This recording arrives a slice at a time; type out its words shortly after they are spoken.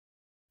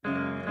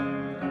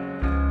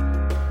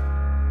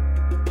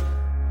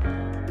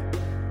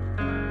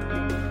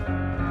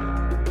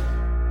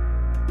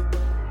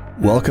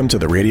Welcome to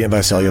the Radiant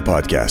Visalia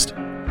podcast.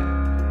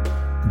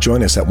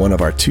 Join us at one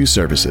of our two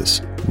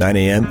services, 9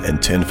 a.m. and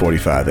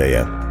 10:45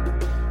 a.m.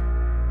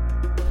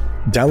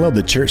 Download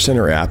the Church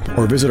Center app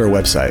or visit our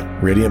website,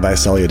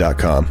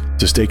 radiantvisalia.com,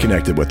 to stay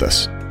connected with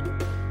us.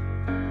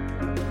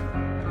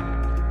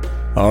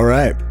 All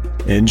right,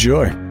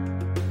 enjoy.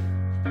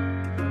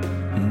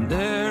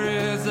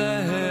 There is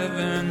a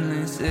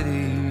heavenly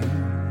city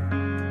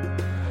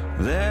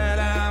that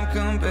I'm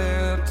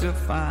compelled to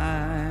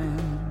find.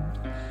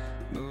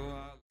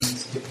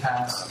 Let's get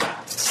past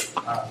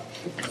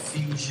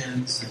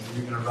Ephesians, and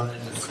you're going to run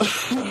into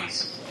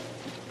Philippians.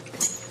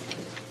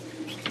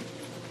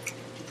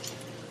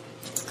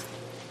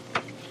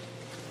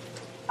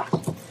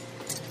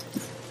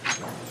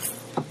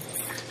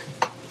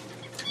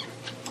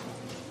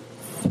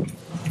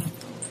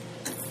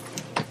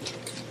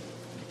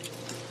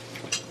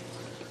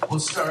 We'll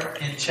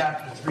start in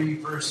chapter 3,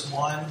 verse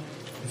 1.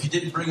 If you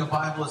didn't bring a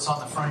Bible, it's on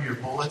the front of your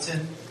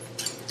bulletin.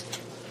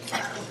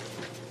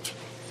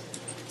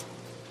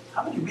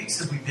 How many weeks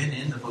have we been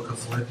in the book of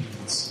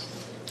Philippians?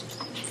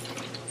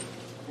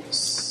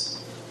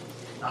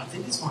 I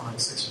think it's more like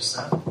 6 or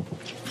 7.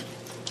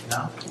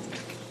 No?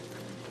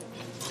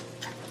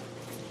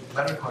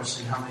 Better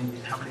question, how many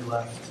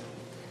left?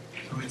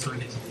 Wait till we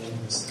get to the end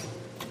of this thing.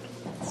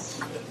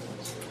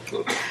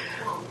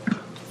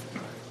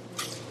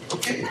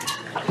 Okay.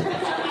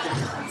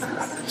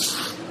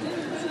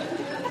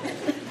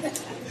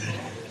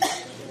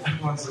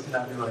 Everyone's looking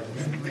at me like,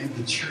 you leave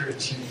the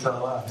church, you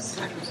tell us.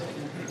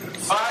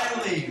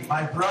 Finally,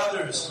 my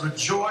brothers,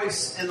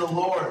 rejoice in the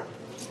Lord.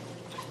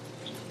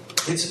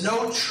 It's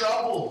no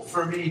trouble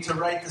for me to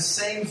write the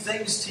same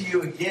things to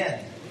you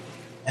again,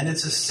 and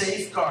it's a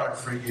safeguard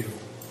for you.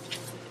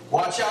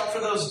 Watch out for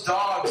those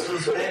dogs,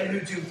 those men who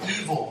do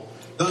evil,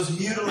 those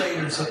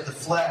mutilators of the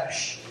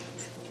flesh.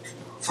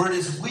 For it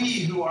is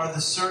we who are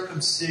the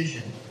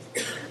circumcision,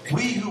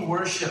 we who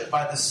worship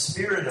by the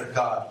Spirit of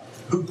God,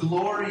 who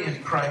glory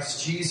in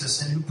Christ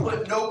Jesus, and who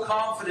put no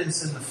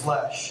confidence in the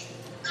flesh.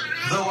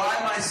 Though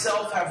I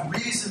myself have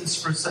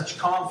reasons for such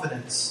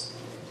confidence.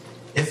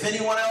 If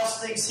anyone else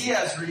thinks he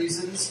has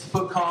reasons to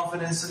put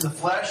confidence in the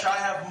flesh, I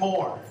have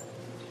more.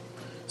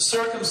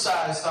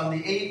 Circumcised on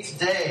the 8th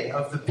day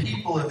of the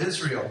people of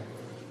Israel,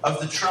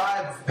 of the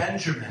tribe of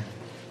Benjamin,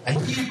 a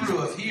Hebrew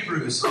of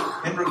Hebrews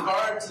in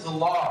regard to the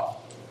law,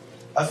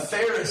 a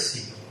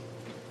Pharisee,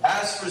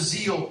 as for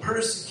zeal,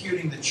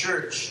 persecuting the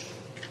church,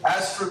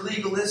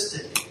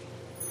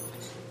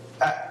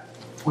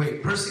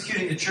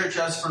 persecuting the church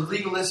as for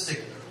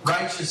legalistic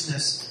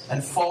righteousness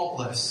and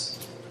faultless.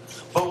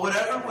 But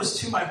whatever was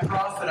to my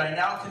profit, I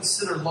now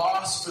consider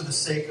loss for the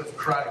sake of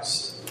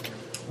Christ.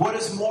 What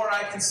is more,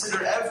 I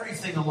consider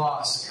everything a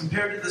loss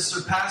compared to the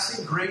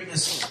surpassing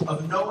greatness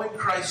of knowing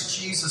Christ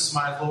Jesus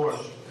my Lord,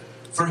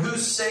 for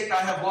whose sake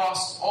I have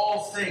lost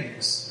all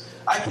things.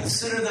 I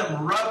consider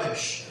them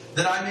rubbish,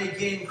 that I may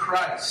gain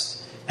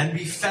Christ and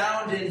be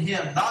found in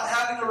Him, not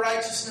having a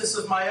righteousness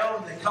of my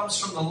own that comes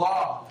from the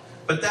law,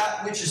 but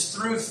that which is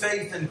through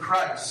faith in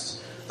Christ,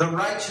 the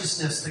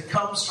righteousness that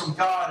comes from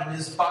God and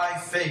is by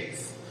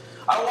faith.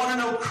 I want to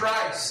know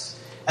Christ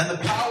and the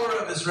power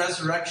of His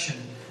resurrection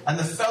and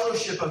the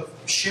fellowship of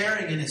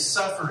sharing in His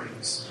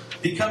sufferings,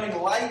 becoming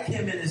like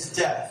Him in His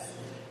death,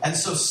 and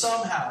so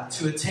somehow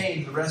to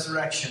attain the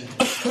resurrection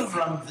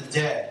from the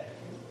dead.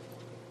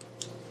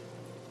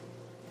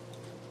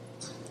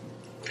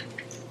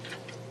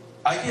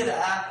 I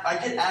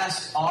get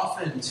asked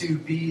often to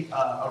be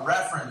a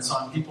reference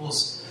on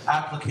people's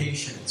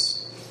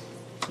applications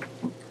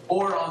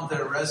or on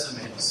their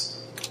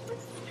resumes.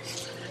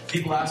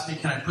 People ask me,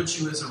 can I put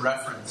you as a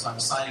reference? I'm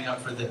signing up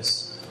for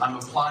this. I'm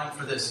applying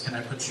for this. Can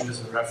I put you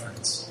as a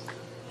reference?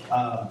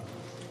 And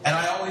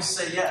I always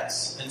say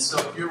yes. And so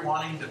if you're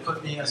wanting to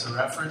put me as a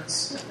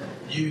reference,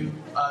 you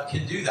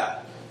can do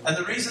that. And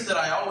the reason that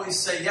I always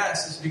say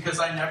yes is because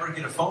I never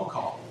get a phone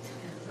call.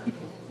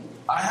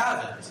 I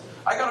haven't.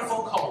 I got a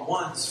phone call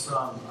once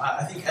from,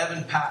 I think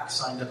Evan Pack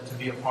signed up to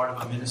be a part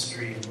of a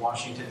ministry in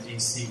Washington,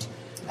 D.C.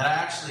 And I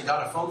actually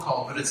got a phone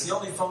call, but it's the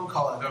only phone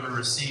call I've ever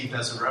received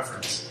as a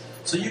reference.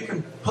 So you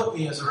can put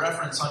me as a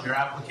reference on your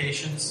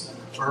applications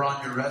or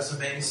on your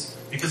resumes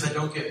because I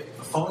don't get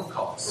phone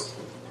calls.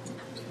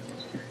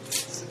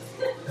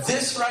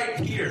 This right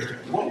here,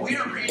 what we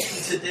are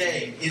reading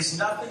today, is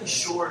nothing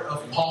short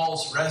of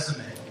Paul's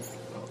resume.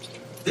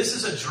 This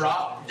is a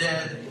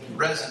drop-dead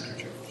resume.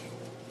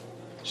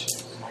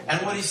 And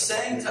what he's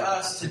saying to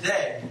us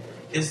today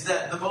is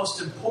that the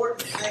most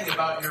important thing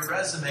about your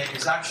resume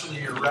is actually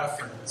your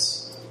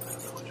reference.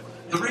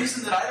 The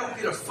reason that I don't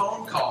get a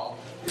phone call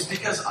is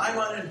because I'm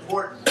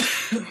unimportant.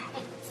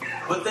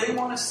 What they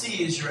want to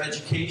see is your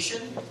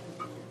education.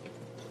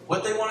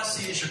 What they want to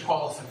see is your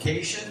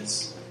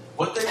qualifications.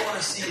 What they want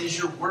to see is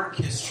your work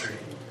history.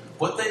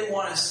 What they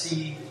want to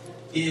see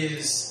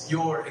is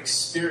your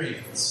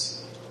experience.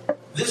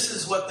 This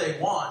is what they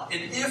want.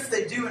 And if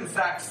they do, in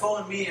fact,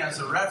 phone me as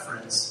a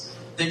reference,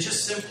 they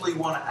just simply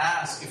want to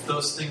ask if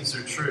those things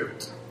are true.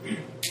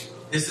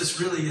 Is this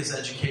really his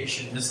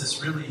education? Is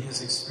this really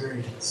his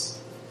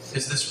experience?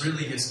 Is this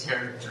really his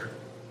character?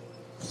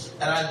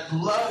 And I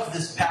love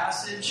this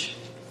passage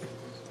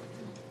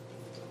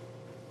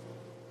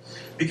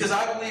because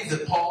I believe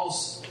that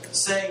Paul's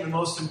saying the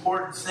most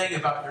important thing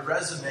about your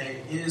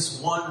resume is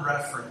one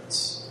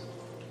reference.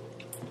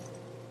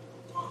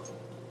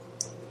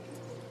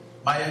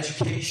 My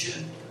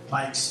education,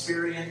 my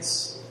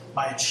experience,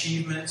 my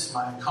achievements,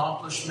 my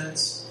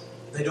accomplishments,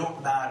 they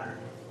don't matter.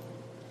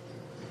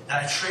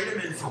 And I trade them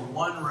in for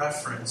one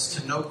reference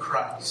to know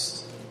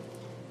Christ.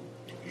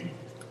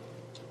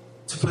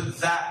 To put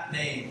that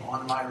name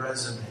on my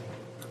resume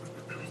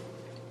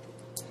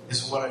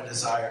is what I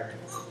desire.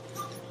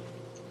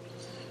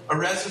 A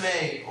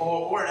resume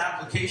or an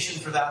application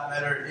for that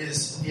matter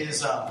is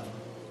a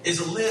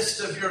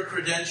list of your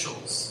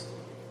credentials.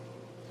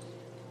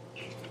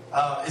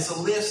 It's a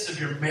list of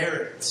your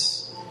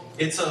merits.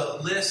 It's a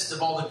list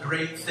of all the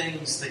great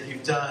things that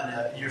you've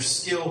done. Your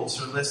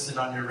skills are listed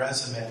on your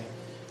resume.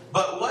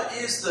 But what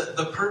is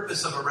the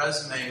purpose of a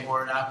resume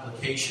or an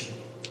application?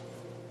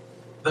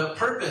 The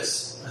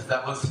purpose,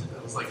 that was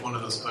like one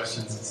of those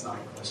questions. It's not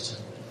a question.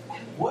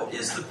 What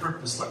is the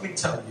purpose? Let me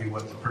tell you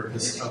what the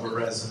purpose of a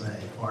resume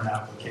or an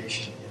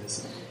application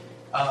is.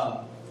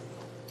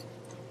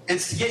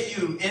 It's to get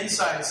you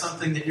inside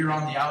something that you're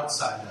on the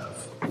outside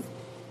of.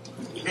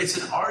 It's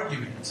an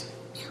argument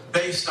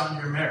based on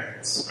your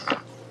merits.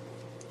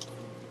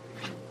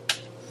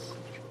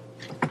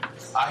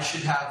 I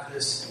should have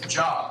this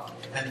job,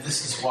 and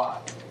this is why.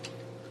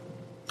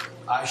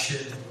 I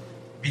should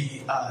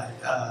be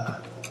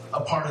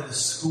a part of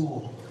this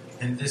school,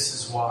 and this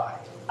is why.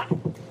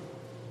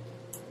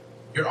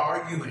 You're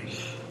arguing.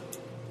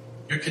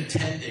 You're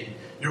contending.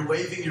 You're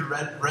waving your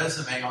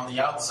resume on the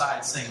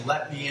outside saying,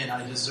 let me in.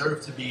 I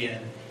deserve to be in.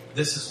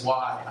 This is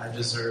why I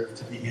deserve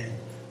to be in.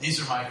 These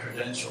are my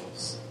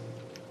credentials.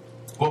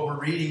 What we're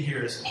reading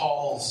here is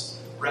Paul's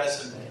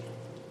resume.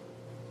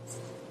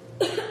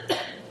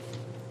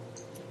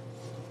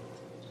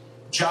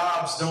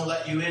 Jobs don't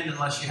let you in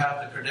unless you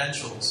have the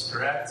credentials,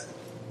 correct?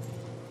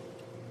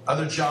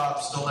 Other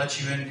jobs don't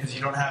let you in because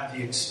you don't have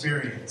the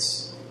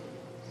experience.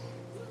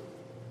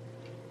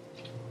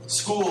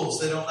 Schools,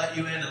 they don't let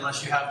you in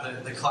unless you have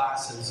the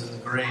classes and the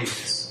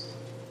grades.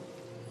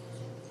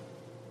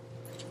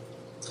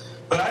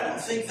 But I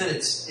don't think that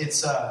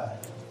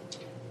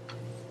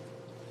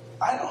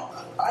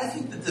I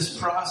think that this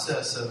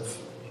process of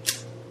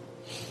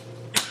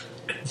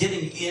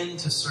getting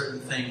into certain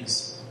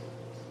things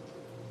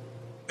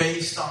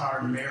based on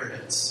our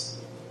merits,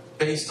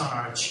 based on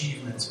our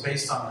achievements,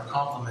 based on our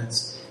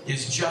compliments,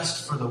 is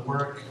just for the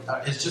work,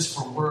 is just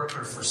for work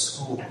or for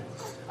school.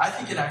 I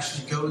think it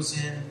actually goes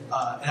in,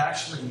 it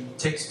actually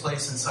takes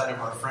place inside of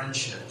our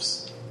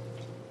friendships.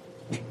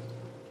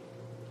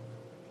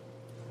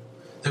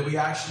 That we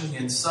actually,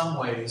 in some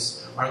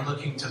ways, are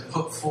looking to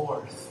put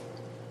forth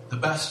the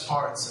best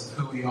parts of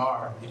who we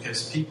are,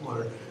 because people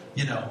are,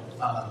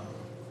 I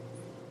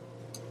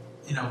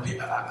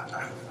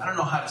don't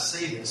know how to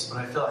say this, but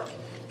I feel like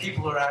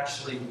people are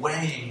actually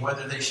weighing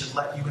whether they should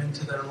let you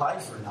into their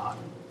life or not.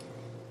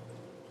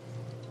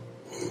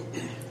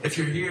 If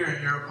you're here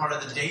and you're a part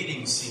of the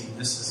dating scene,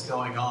 this is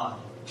going on.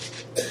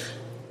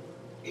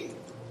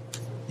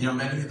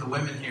 Many of the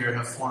women here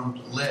have formed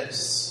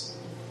lists,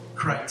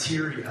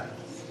 criteria,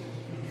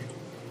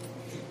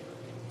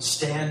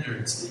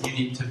 standards that you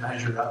need to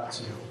measure up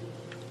to.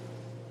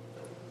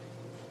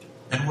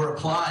 And we're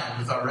applying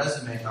with our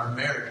resume, our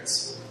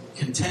merits,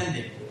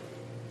 contending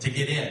to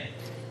get in.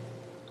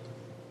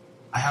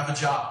 I have a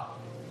job.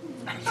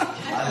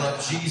 I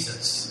love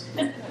Jesus.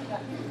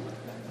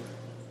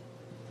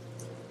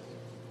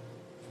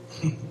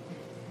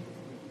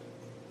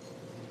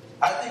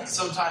 I think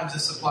sometimes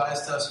this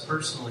applies to us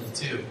personally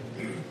too.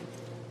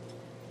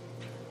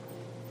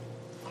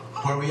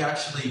 Where we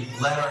actually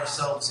let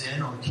ourselves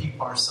in or keep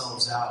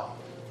ourselves out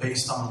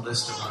based on a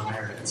list of our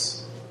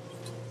merits.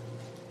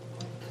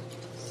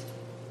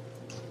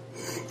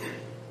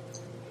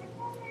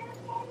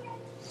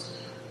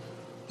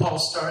 Paul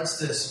starts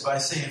this by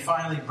saying,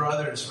 finally,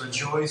 brothers,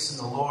 rejoice in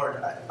the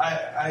Lord.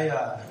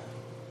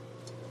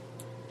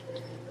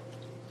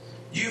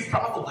 You've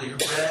probably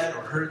read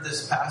or heard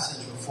this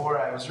passage before.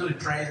 I was really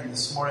praying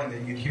this morning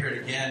that you'd hear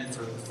it again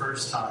for the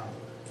first time.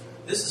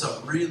 This is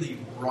a really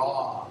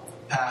raw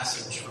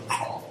passage from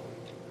Paul.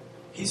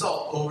 He's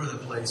all over the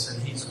place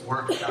and he's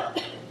worked up.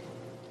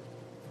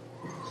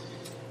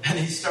 And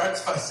he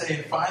starts by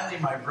saying, finally,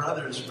 my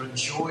brothers,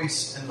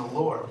 rejoice in the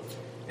Lord.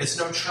 It's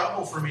no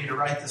trouble for me to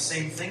write the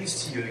same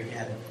things to you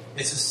again.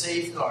 It's a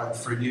safeguard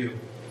for you.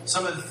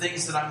 Some of the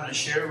things that I'm going to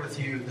share with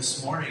you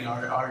this morning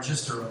are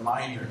just a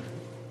reminder.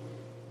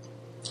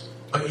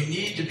 But you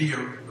need to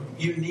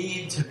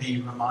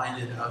be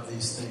reminded of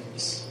these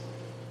things.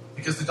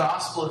 Because the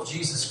gospel of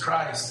Jesus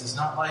Christ is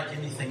not like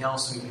anything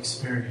else we've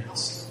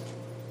experienced.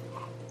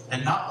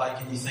 And not like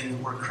anything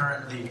that we're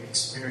currently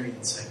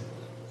experiencing.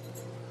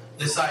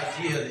 This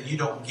idea that you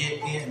don't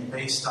get in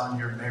based on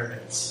your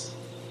merits.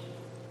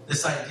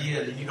 This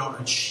idea that you don't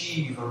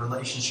achieve a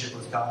relationship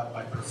with God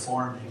by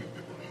performing.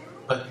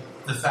 But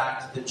the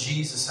fact that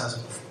Jesus has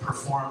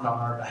performed on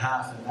our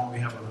behalf, and now we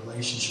have a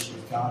relationship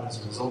with God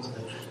as a result of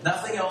it.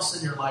 Nothing else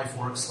in your life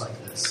works like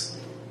this.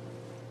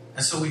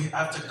 And so we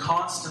have to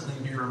constantly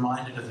be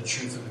reminded of the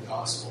truth of the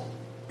gospel.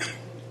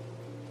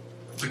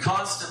 We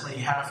constantly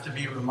have to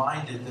be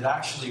reminded that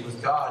actually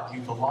with God,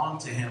 you belong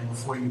to Him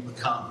before you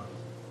become.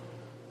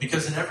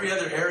 Because in every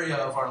other area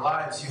of our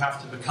lives, you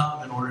have to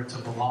become in order to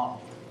belong.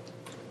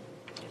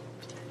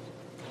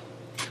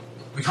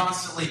 We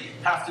constantly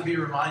have to be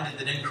reminded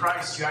that in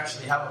Christ, you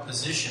actually have a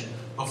position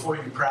before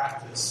you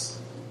practice.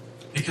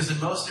 Because in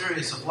most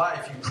areas of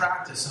life, you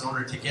practice in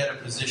order to get a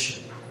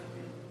position.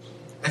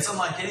 It's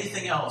unlike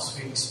anything else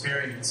we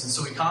experience. And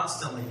so we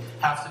constantly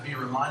have to be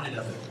reminded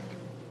of it.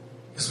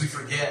 Because we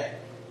forget.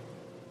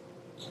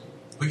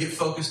 We get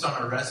focused on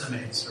our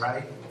resumes,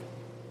 right?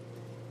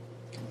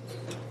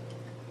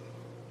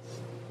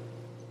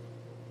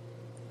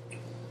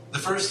 The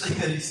first thing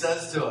that he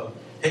says to him,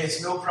 hey,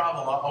 it's no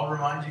problem. I'll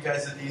remind you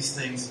guys of these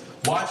things.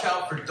 Watch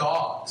out for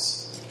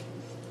dogs.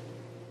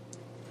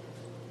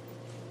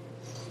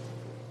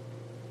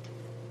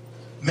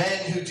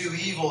 Men who do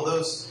evil,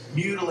 those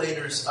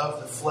mutilators of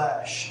the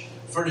flesh.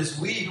 For it is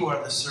we who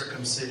are the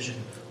circumcision,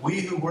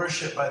 we who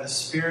worship by the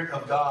Spirit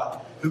of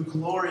God, who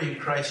glory in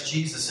Christ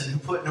Jesus, and who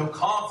put no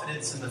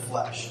confidence in the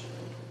flesh.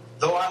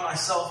 Though I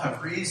myself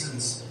have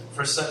reasons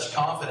for such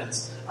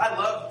confidence.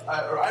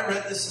 I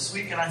read this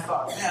week and I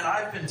thought, man,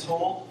 I've been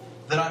told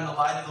that I'm the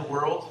light of the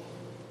world.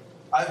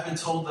 I've been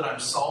told that I'm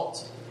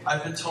salt.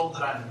 I've been told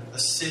that I'm a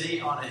city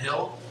on a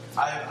hill.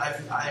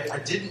 I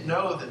didn't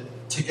know that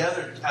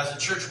together as a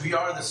church we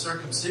are the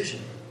circumcision.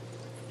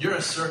 You're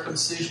a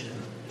circumcision.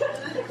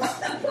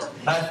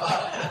 I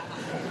thought,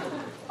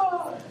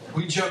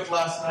 we joked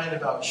last night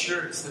about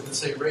shirts that would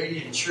say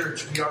Radiant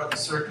Church, we are the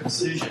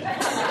circumcision.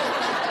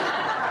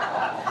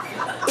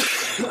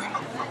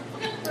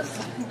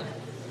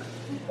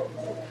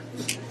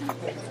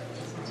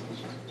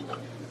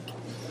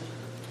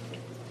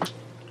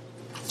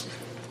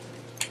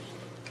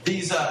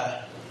 These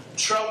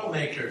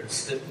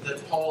troublemakers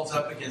that Paul's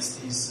up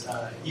against, these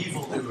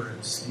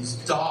evildoers, these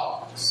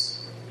dogs.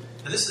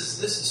 And this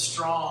is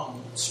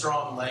strong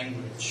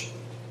language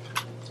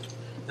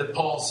that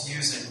Paul's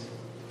using.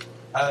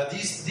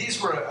 These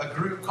were a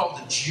group called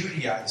the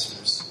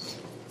Judaizers.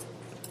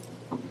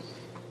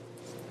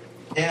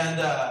 And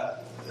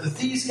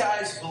these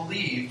guys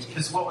believed,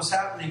 because what was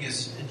happening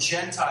is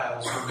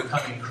Gentiles were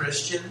becoming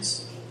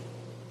Christians.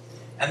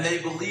 And they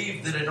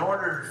believed that in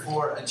order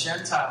for a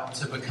Gentile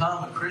to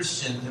become a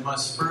Christian, they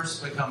must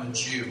first become a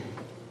Jew.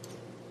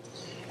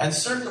 And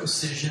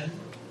circumcision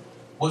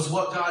was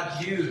what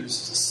God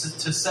used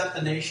to set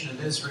the nation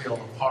of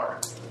Israel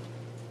apart.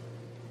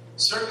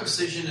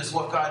 Circumcision is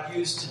what God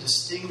used to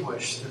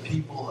distinguish the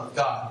people of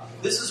God.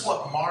 This is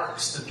what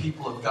marks the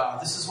people of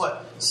God. This is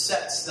what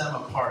sets them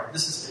apart.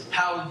 This is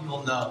how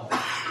you'll know.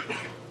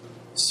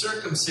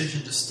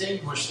 Circumcision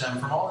distinguished them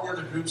from all the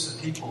other groups of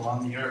people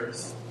on the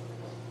earth.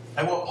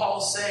 And what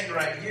Paul's saying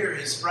right here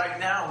is right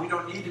now we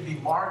don't need to be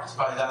marked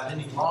by that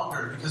any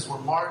longer because we're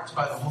marked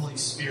by the Holy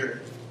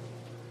Spirit.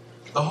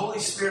 The Holy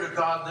Spirit of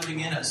God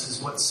living in us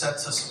is what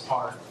sets us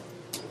apart.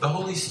 The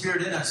Holy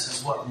Spirit in us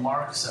is what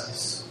marks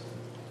us.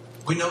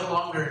 We no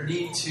longer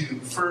need to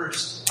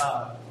first,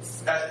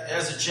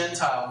 as a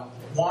Gentile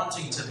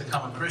wanting to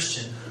become a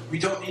Christian, we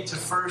don't need to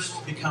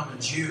first become a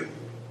Jew.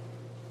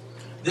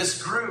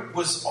 This group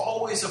was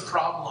always a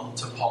problem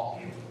to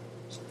Paul.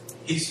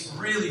 He's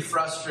really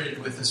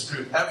frustrated with this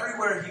group.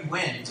 Everywhere he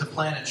went to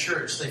plant a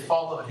church, they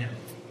followed him.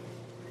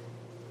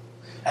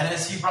 And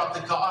as he brought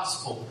the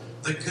gospel,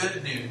 the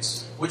good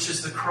news, which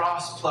is the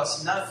cross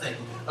plus nothing,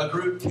 a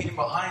group came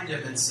behind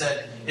him and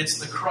said, it's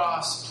the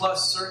cross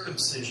plus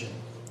circumcision.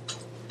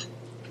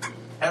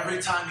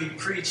 Every time he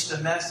preached a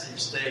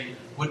message, they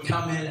would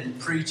come in and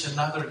preach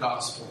another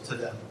gospel to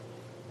them.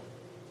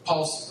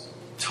 Paul's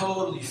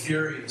totally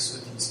furious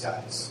with these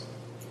guys.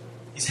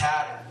 He's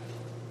had it.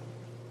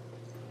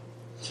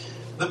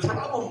 The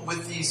problem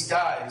with these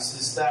guys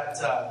is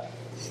that,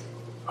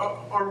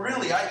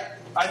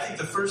 I think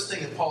the first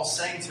thing that Paul's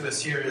saying to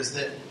us here is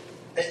that,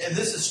 and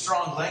this is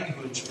strong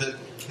language, but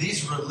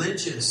these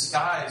religious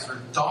guys are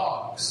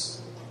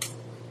dogs.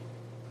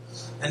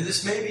 And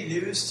this may be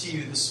news to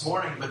you this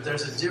morning, but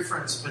there's a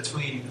difference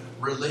between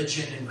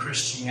religion and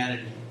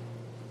Christianity.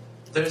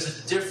 There's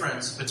a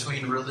difference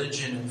between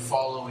religion and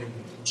following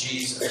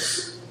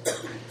Jesus.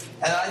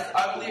 And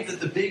I believe that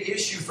the big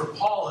issue for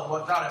Paul and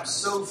what got him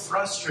so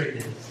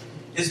frustrated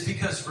is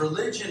because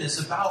religion is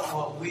about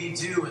what we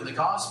do and the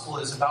gospel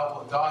is about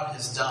what God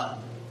has done.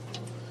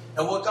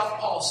 And what got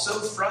Paul so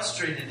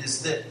frustrated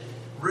is that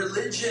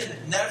religion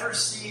never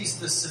sees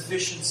the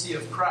sufficiency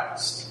of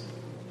Christ.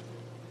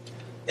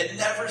 It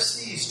never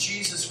sees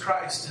Jesus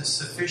Christ as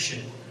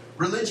sufficient.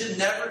 Religion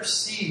never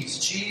sees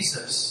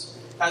Jesus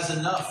as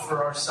enough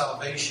for our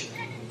salvation.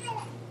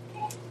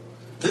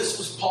 This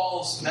was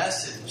Paul's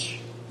message.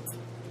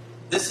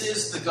 This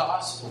is the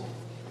gospel.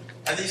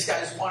 And these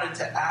guys wanted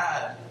to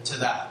add to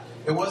that.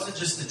 It wasn't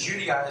just the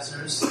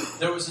Judaizers.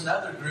 There was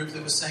another group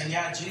that was saying,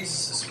 yeah,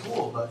 Jesus is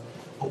cool, but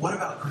But what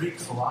about Greek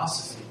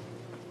philosophy?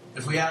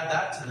 If we add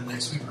that to the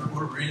mix, we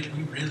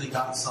really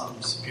got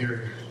something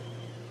superior.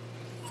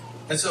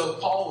 And so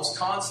Paul was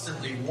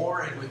constantly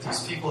warring with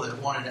these people that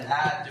wanted to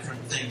add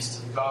different things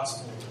to the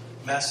gospel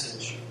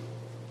message.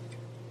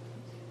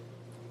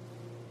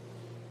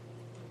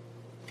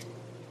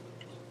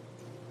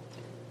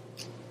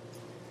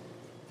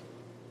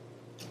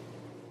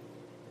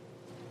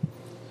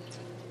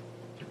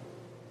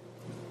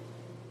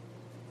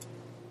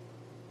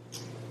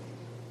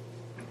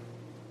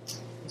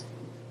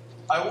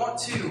 I want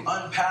to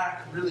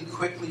unpack really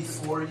quickly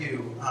for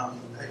you,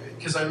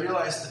 because I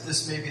realize that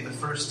this may be the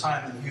first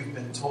time that you've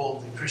been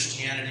told that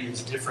Christianity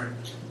is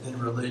different than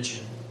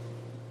religion.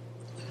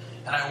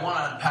 And I want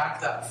to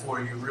unpack that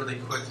for you really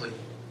quickly,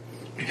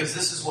 because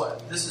this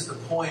is the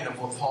point of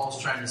what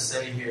Paul's trying to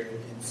say here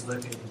in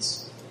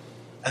Philippians.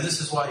 And this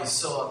is why he's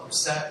so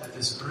upset with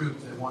this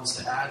group that wants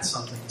to add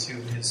something to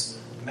his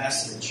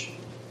message.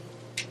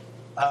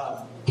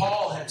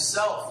 Paul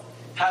himself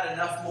had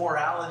enough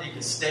morality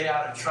to stay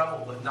out of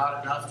trouble, but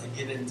not enough to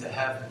get into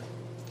heaven.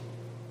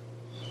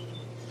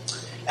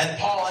 And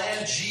Paul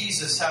and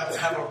Jesus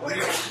have a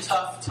real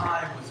tough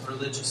time with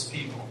religious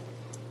people.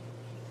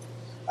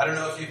 I don't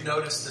know if you've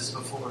noticed this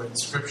before in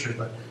Scripture,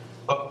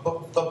 but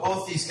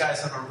both these guys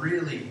have a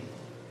really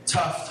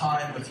tough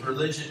time with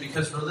religion,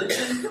 because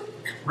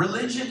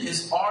religion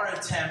is our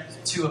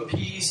attempt to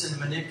appease and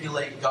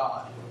manipulate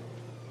God.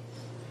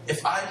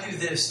 If I do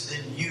this,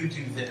 then you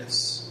do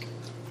this.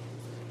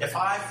 If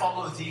I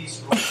follow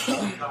these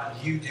rules, God,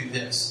 you do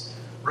this.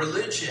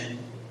 Religion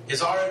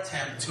is our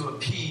attempt to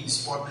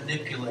appease or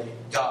manipulate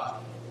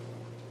God.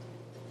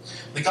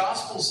 The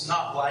gospel's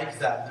not like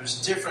that.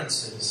 There's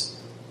differences.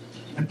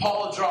 And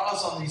Paul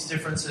draws on these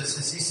differences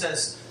as he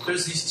says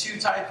there's these two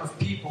types of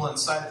people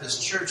inside this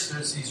church.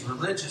 There's these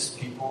religious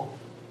people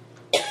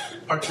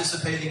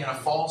participating in a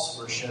false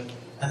worship,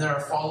 and there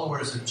are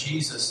followers of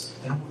Jesus,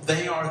 and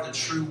they are the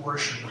true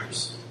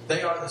worshipers.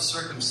 They are the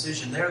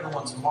circumcision. They're the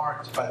ones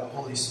marked by the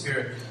Holy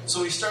Spirit.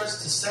 So he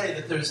starts to say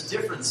that there's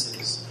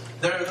differences.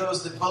 There are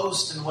those that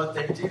boast in what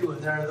they do,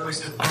 and there are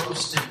those that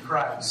boast in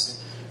Christ.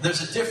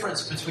 There's a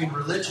difference between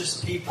religious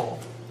people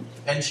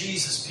and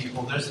Jesus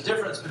people. There's a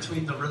difference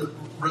between the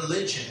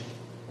religion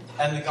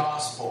and the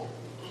gospel.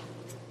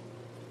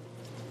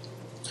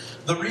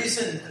 The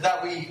reason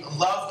that we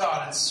love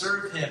God and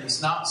serve Him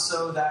is not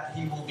so that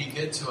He will be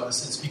good to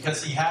us. It's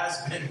because He has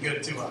been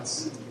good to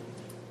us.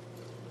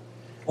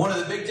 One of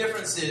the big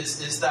differences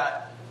is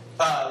that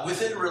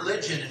within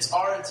religion, it's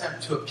our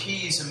attempt to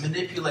appease and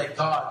manipulate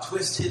God,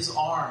 twist His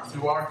arm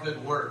through our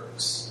good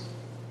works.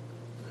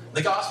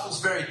 The gospel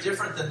is very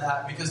different than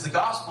that, because the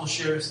gospel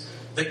shares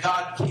that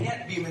God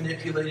can't be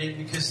manipulated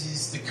because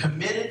He's the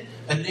committed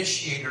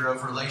initiator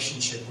of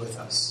relationship with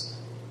us.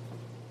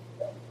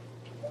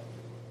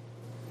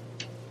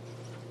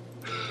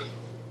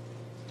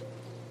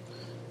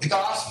 The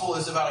gospel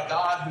is about a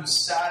God who's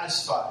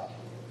satisfied,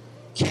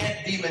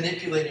 can't be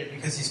manipulated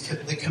because He's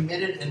the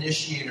committed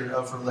initiator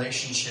of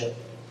relationship.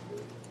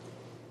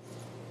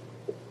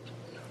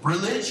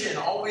 Religion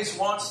always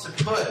wants to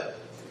put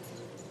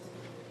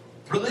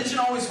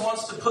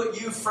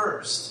you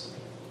first.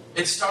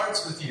 It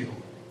starts with you.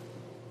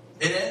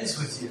 It ends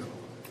with you.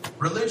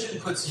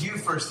 Religion puts you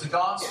first. The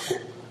gospel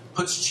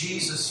puts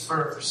Jesus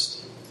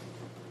first.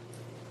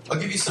 I'll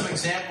give you some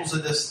examples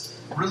of this.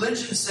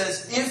 Religion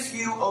says, if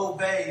you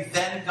obey,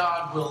 then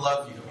God will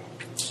love you.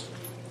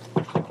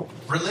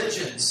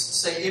 Religions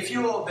say, if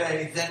you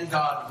obey, then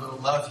God will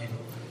love you.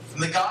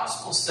 And the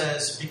gospel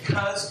says,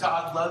 because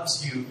God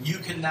loves you, you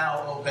can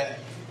now obey.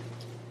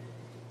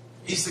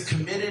 He's the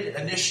committed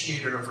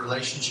initiator of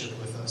relationship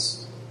with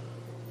us.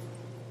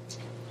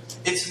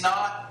 It's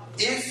not,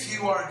 if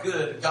you are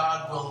good,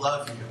 God will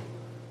love you.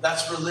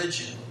 That's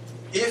religion.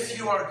 If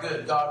you are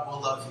good, God will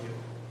love you.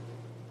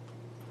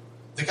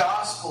 The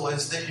gospel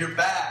is that you're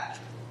bad.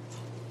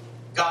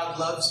 God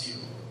loves you.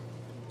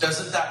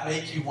 Doesn't that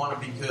make you want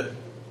to be good?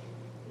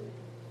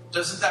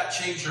 Doesn't that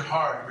change your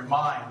heart, your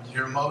mind,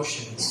 your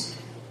emotions?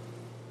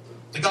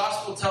 The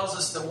gospel tells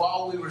us that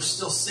while we were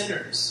still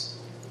sinners,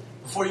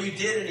 before you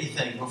did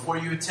anything, before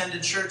you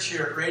attended church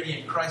here at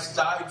Radiant, Christ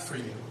died for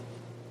you.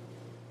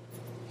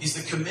 He's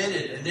the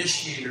committed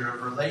initiator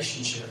of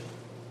relationship.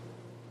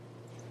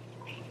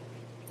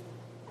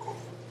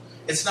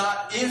 It's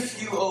not if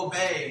you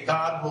obey,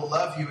 God will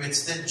love you.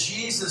 It's that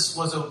Jesus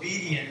was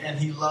obedient and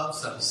He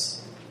loves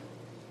us.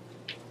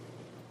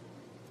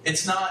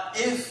 It's not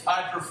if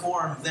I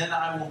perform, then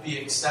I will be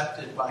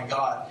accepted by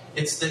God.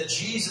 It's that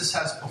Jesus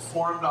has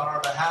performed on our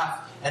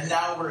behalf and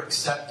now we're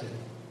accepted.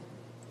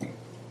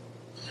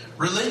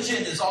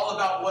 Religion is all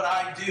about what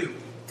I do.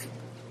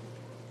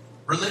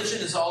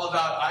 Religion is all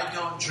about I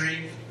don't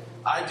drink,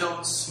 I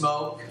don't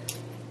smoke.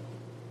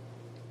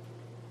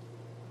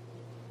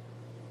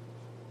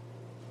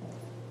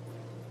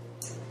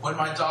 When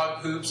my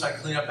dog poops, I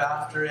clean up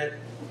after it.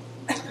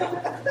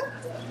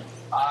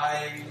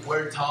 I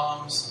wear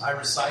Toms, I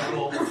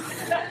recycle.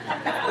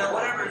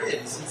 Whatever it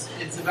is,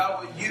 it's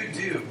about what you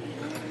do.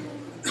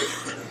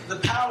 The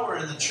power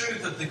and the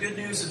truth of the good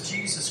news of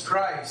Jesus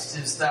Christ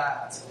is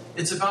that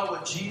it's about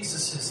what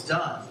Jesus has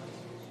done.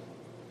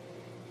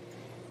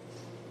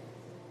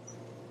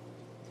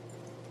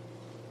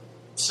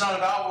 It's not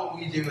about what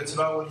we do, it's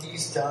about what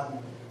He's done.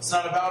 It's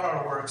not about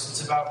our works,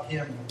 it's about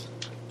Him.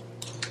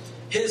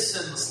 His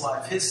sinless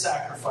life, His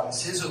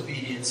sacrifice, His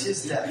obedience,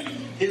 His death,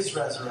 His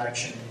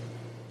resurrection.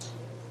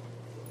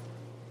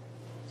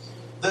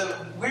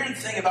 The weird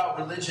thing about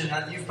religion,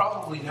 and you've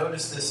probably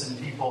noticed this in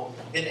people,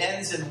 it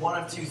ends in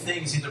one of two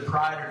things, either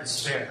pride or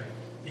despair.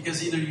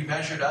 Because either you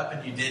measured up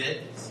and you did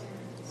it,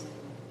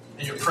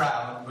 and you're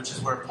proud, which is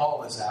where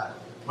Paul is at,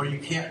 or you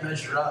can't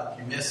measure up,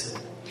 you miss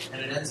it,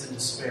 and it ends in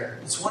despair.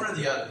 It's one or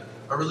the other.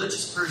 A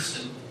religious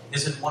person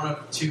is in one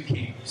of two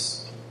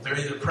camps. They're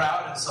either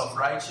proud and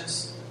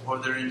self-righteous, or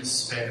they're in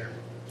despair,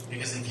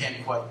 because they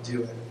can't quite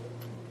do it.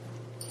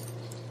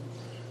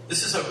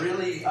 This is a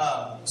really...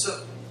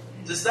 so,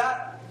 does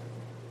that...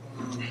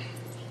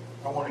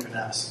 I won't even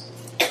ask.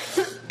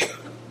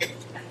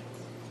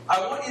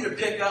 I want you to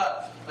pick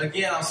up,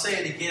 again, I'll say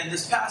it again,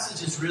 this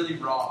passage is really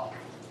raw.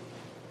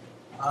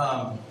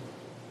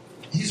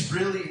 He's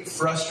really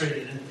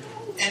frustrated.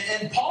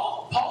 And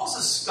Paul's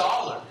a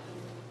scholar.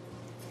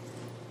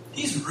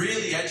 He's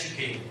really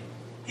educated.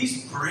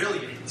 He's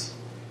brilliant.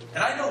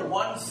 And I know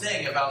one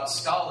thing about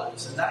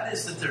scholars, and that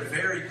is that they're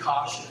very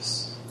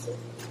cautious.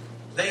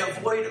 They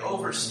avoid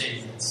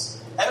overstatements.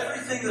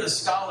 Everything that a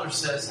scholar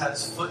says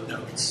has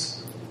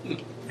footnotes.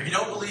 If you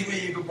don't believe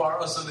me, you can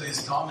borrow some of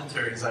these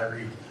commentaries I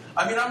read.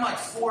 I mean, I'm like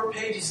 4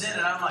 pages in,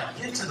 and I'm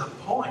like, get to the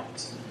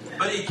point.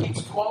 But he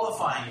keeps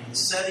qualifying and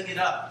setting it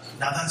up.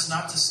 Now, that's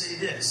not to say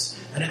this,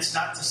 and it's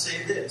not to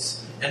say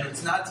this, and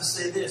it's not to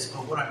say this,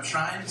 but what I'm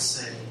trying to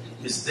say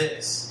is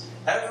this.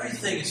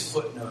 Everything is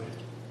footnoted.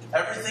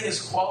 Everything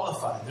is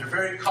qualified. They're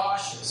very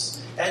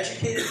cautious.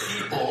 Educated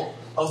people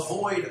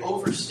avoid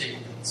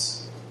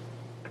overstatements.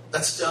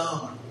 That's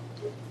dumb.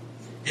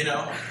 You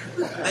know?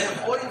 They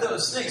avoid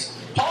those things.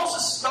 Paul's a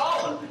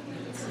scholar.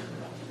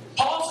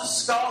 Paul's a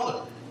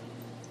scholar.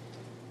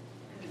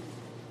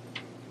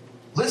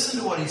 Listen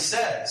to what he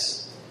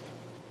says.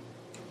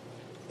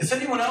 If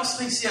anyone else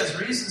thinks he has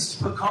reasons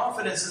to put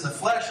confidence in the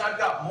flesh, I've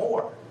got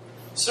more.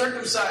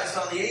 Circumcised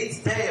on the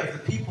 8th day of the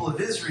people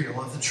of Israel,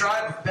 of the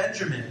tribe of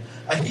Benjamin,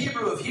 a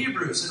Hebrew of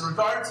Hebrews, in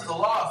regard to the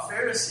law, a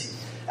Pharisee.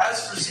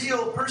 As for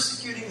zeal,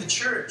 persecuting the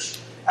church.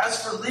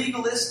 As for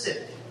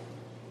legalistic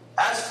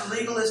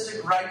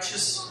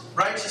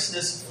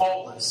righteousness,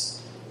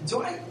 faultless.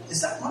 Am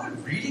I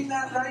reading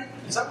that right?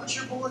 Is that what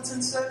your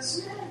bulletin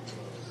says?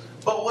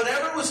 But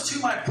whatever was to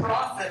my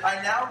profit,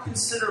 I now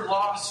consider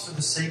loss for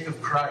the sake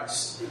of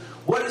Christ.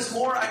 What is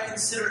more, I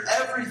consider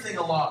everything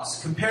a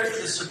loss, compared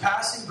to the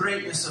surpassing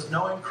greatness of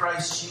knowing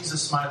Christ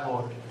Jesus my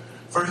Lord.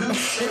 For whose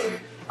sake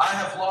I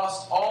have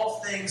lost all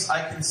things,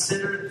 I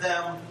consider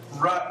them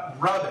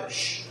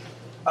rubbish.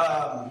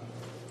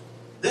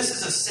 This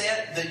is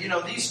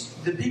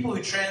the people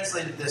who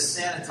translated this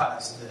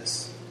sanitized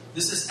this.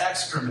 This is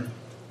excrement.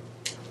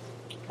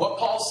 What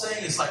Paul's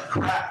saying is like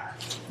crap.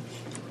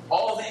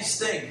 All these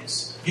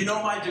things. You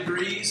know my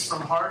degrees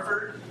from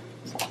Harvard?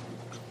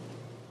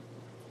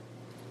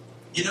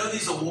 You know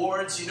these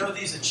awards? You know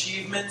these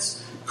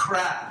achievements?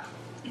 Crap.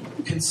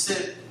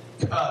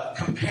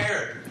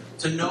 Compared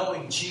to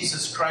knowing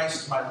Jesus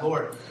Christ my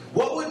Lord.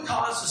 What would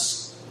cause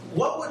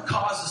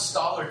a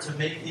scholar to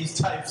make these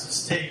types of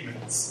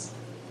statements?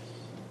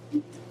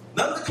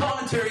 None of the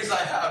commentaries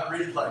I have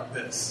read like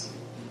this.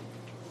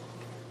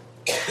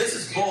 This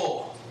is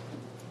bold.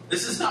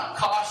 This is not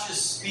cautious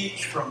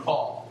speech from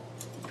Paul.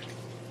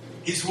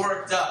 He's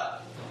worked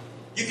up.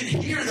 You can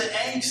hear the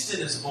angst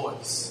in his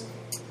voice.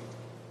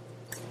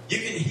 You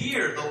can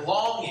hear the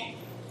longing.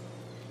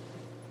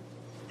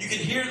 You can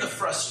hear the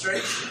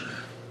frustration.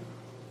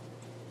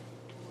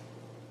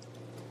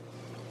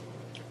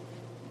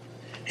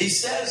 He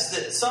says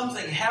that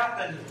something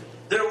happened.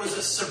 There was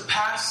a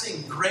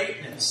surpassing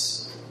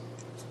greatness.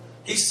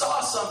 He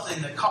saw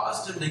something that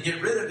caused him to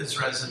get rid of his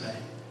resume.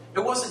 It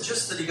wasn't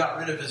just that he got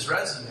rid of his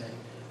resume.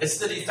 It's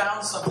that he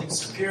found something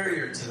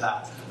superior to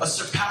that. A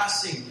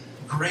surpassing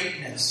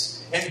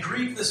greatness. In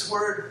Greek, this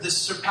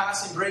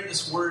surpassing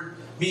greatness word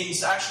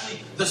means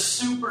actually the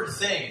super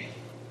thing.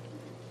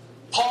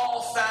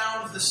 Paul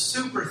found the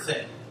super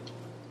thing.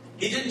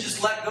 He didn't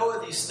just let go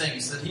of these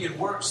things that he had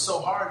worked so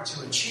hard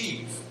to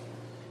achieve.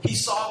 He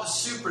saw the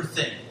super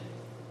thing.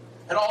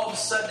 And all of a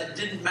sudden it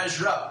didn't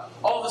measure up.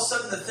 All of a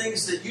sudden the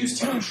things that used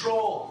to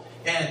control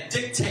and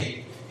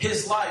dictate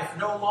his life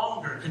no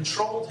longer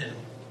controlled him.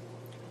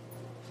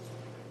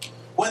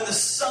 When the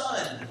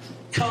sun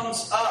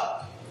comes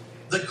up,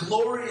 the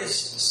glorious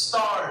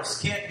stars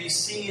can't be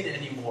seen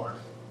anymore.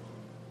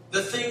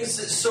 The things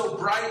that so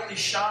brightly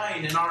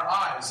shine in our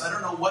eyes. I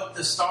don't know what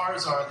the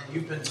stars are that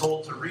you've been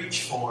told to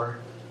reach for.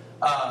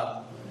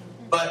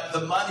 But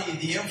the money,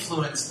 the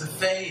influence, the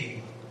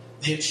fame,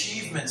 the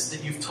achievements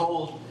that you've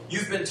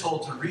been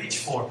told to reach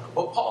for.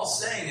 What Paul's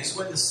saying is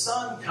when the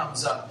sun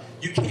comes up,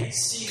 you can't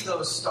see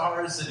those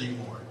stars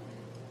anymore.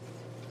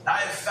 I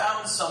have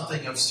found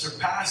something of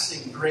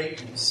surpassing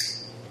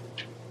greatness.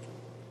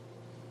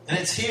 And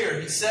it's here,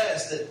 he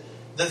says that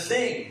the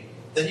thing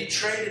that he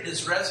traded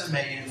his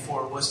resume in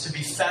for was to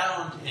be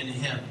found in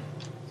him.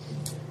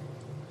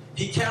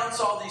 He counts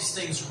all these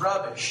things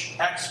rubbish,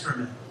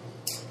 excrement,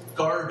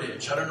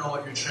 garbage. I don't know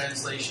what your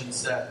translation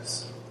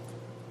says.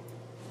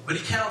 But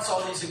he counts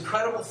all these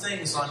incredible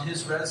things on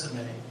his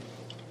resume.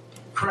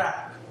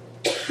 Crap,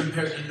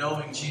 compared to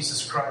knowing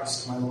Jesus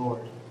Christ, my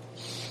Lord.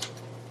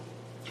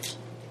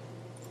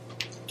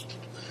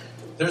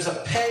 There's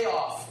a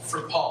payoff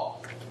for Paul.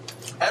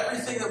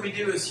 Everything that we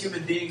do as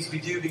human beings, we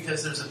do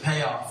because there's a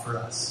payoff for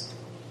us.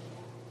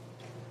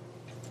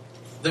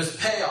 There's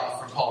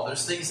payoff for Paul.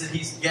 There's things that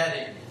he's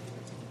getting.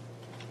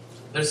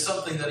 There's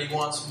something that he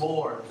wants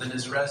more than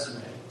his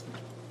resume.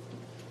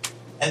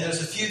 And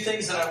there's a few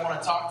things that I want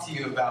to talk to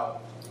you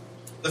about.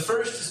 The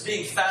first is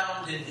being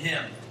found in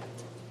him.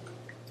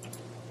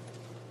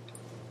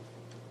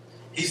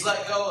 He's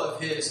let go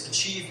of his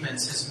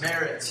achievements, his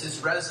merits,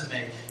 his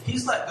resume.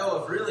 He's let go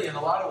of, really, in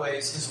a lot of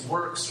ways, his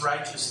works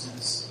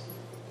righteousness.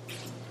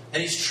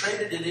 And he's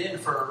traded it in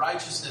for a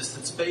righteousness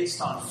that's based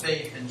on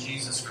faith in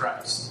Jesus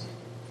Christ.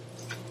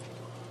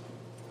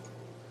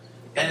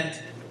 And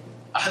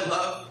I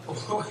love,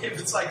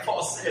 it's like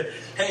Paul said,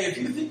 hey, if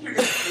you think you're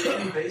going to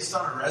fit in based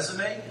on a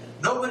resume,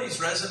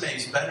 nobody's resume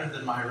is better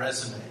than my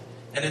resume.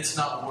 And it's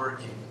not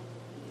working.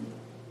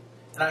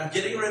 And I'm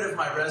getting rid of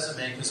my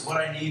resume because what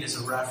I need is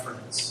a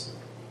reference.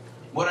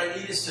 What I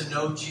need is to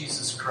know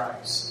Jesus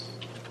Christ.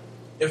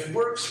 If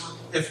works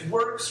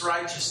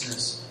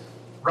righteousness,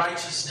 right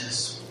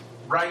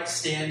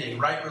standing,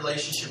 right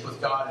relationship with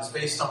God is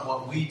based on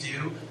what we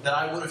do, then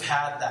I would have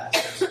had that.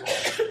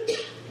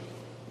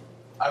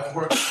 I've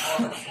worked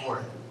hard for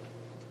it.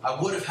 I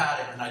would have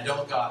had it and I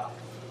don't got it.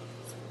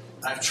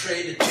 I've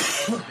traded my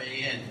resume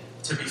in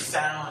to be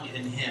found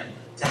in him,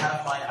 to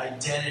have my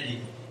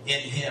identity in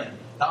him.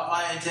 Not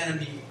my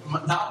identity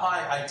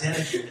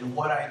in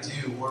what I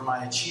do or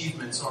my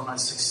achievements or my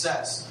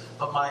success,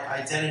 but my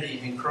identity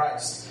in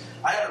Christ.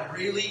 I had a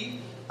really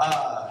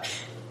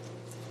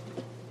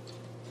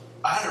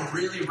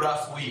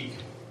rough week.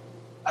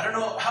 I don't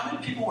know how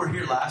many people were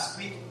here last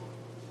week,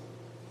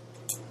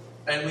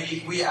 and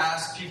we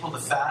asked people to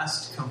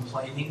fast,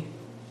 complaining.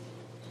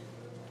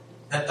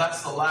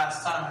 That's the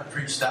last time I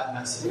preached that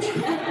message.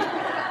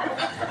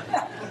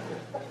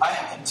 I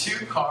had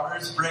 2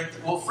 cars break.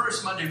 Well,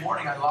 first Monday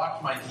morning, I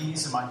locked my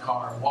keys in my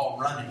car while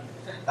running.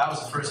 That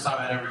was the first time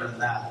I'd ever done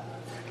that.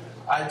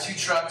 I had 2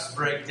 trucks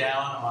break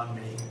down on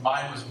me.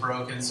 Mine was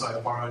broken, so I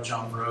borrowed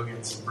John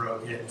Brogan's and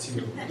broke it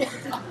too.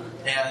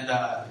 And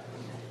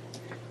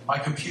my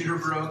computer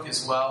broke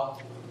as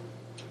well.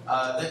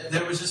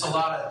 There was just a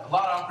lot of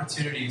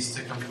opportunities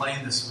to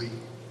complain this week.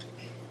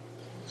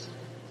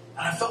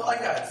 And I felt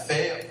like I'd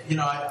failed.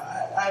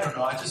 I don't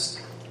know. I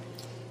just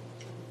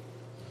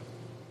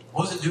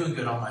wasn't doing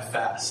good on my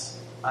fast.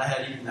 I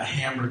had eaten a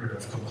hamburger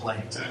of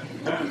complaint.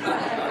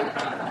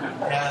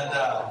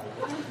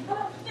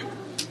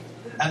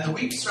 And the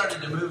week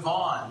started to move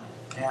on.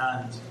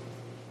 And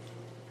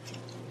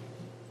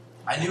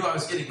I knew I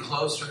was getting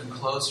closer and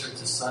closer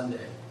to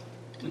Sunday.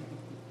 And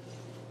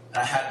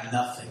I had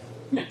nothing.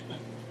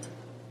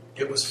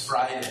 It was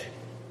Friday,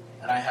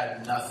 and I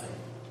had nothing.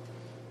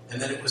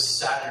 And then it was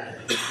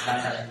Saturday, and I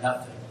had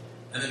nothing.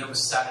 And then it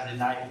was Saturday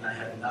night, and I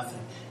had nothing.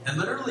 And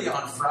literally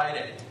on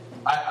Friday,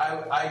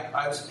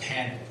 I was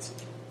panicked.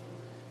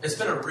 It's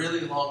been a really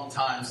long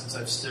time since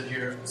I've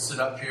stood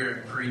up here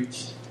and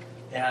preached,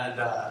 and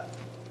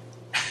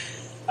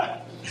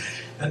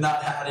and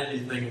not had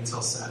anything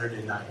until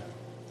Saturday night.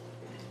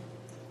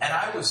 And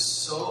I was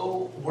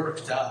so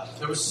worked up.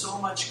 There was so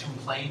much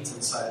complaint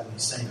inside of me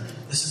saying,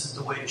 this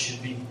isn't the way it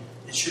should be.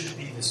 It shouldn't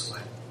be this way.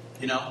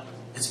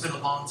 It's been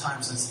a long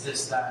time since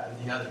this, that,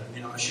 and the other.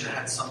 I should have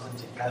had something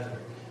together.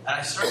 And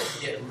I started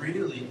to get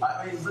literally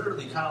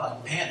kind of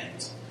like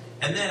panicked.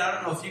 And then, I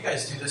don't know if you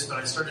guys do this, but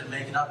I started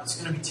making up, it's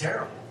going to be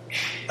terrible.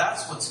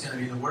 That's what's going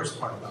to be the worst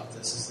part about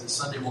this, is that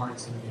Sunday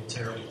morning's going to be a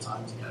terrible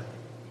time together.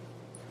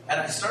 And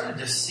I started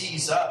to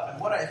seize up.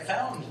 And what I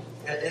found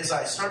is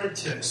I started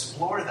to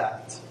explore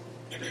that.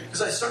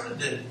 Because I started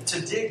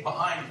to dig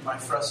behind my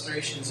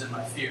frustrations and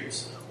my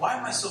fears. Why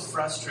am I so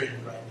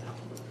frustrated right now?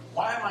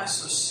 Why am I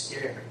so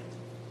scared?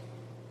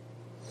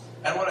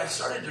 And what I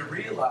started to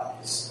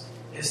realize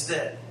is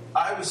that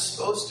I was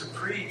supposed to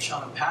preach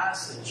on a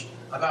passage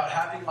about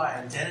having my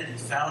identity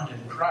found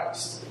in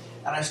Christ.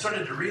 And I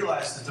started to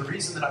realize that the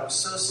reason that I was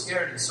so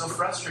scared and so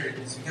frustrated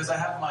is because I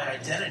have my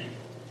identity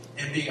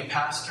in being a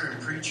pastor and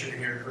preacher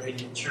here at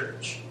Radiant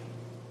Church.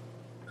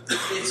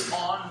 It's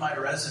on my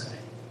resume.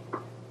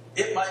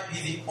 It might be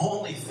the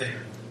only thing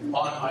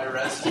on my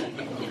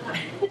resume,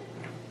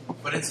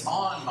 but it's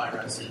on my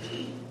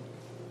resume.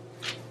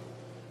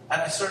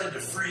 And I started to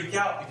freak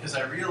out because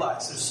I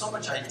realized there's so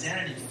much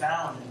identity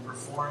found in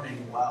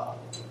performing well.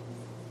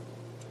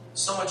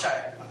 So much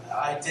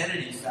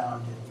identity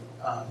found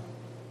in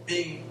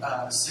being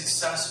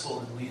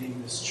successful in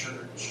leading this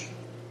church.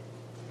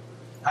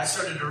 I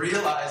started to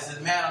realize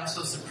that, man, I'm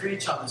supposed to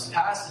preach on this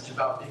passage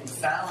about being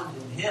found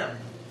in Him.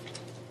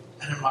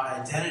 And my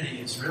identity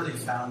is really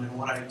found in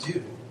what I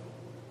do.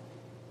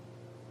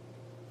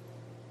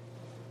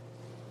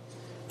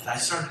 And I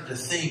started to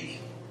think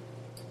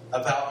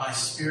about my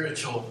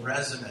spiritual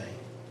resume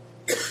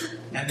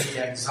and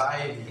the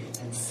anxiety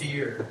and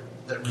fear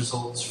that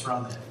results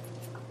from it.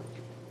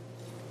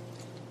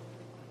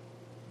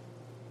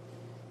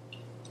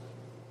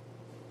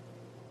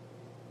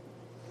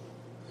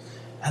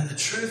 And the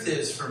truth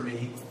is, for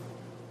me,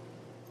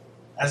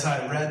 as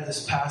I read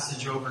this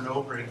passage over and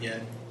over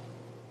again,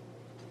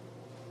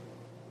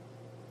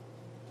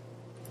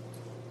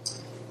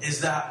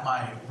 is that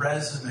my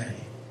resume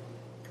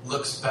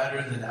looks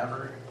better than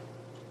ever.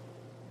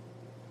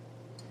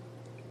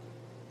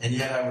 And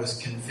yet I was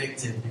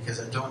convicted because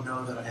I don't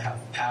know that I have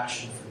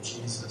passion for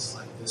Jesus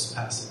like this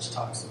passage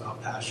talks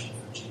about passion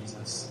for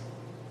Jesus.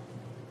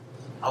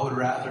 I would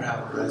rather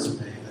have a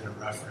resume than a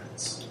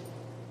reference.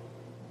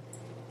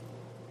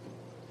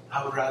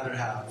 I would rather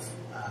have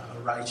a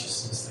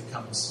righteousness that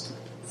comes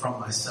from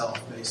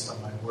myself based on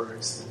my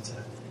works than to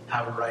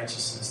have a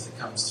righteousness that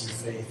comes through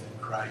faith in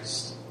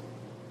Christ.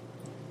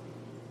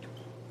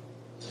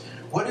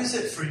 What is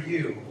it for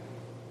you?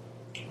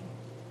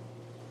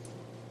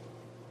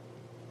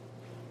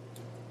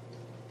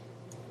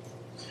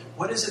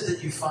 What is it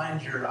that you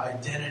find your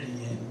identity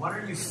in? What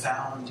are you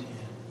found in?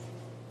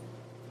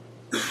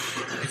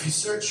 If you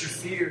search your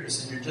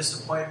fears and your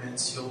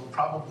disappointments, you'll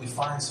probably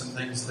find some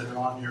things that are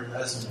on your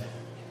resume.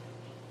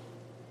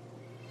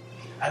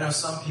 I know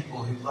some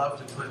people who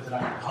love to put that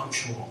I'm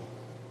punctual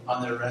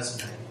on their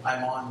resume.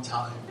 I'm on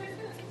time.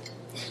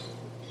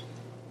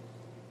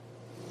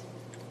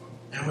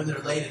 And when they're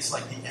late, it's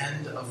like the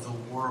end of the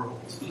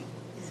world.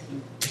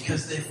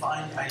 Because they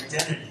find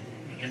identity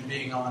in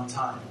being on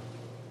time.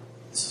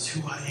 This is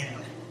who I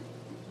am.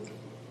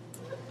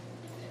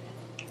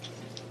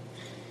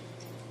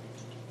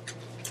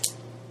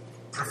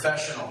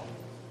 Professional.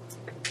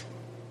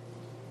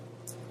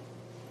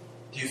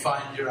 Do you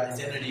find your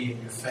identity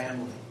in your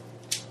family?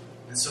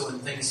 And so when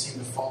things seem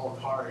to fall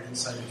apart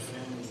inside your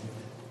family,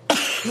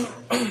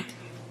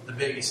 the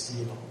biggest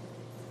deal.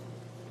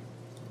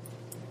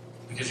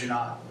 Because you're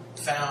not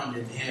found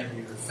in Him,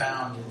 you're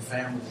found in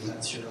family.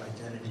 That's your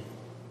identity.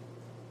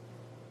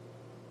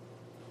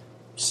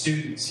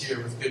 Students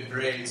here with good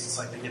grades, it's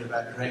like they get a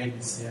bad grade,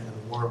 it's the end of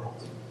the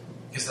world.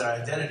 Because their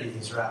identity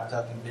is wrapped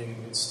up in being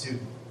a good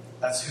student.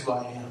 That's who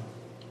I am.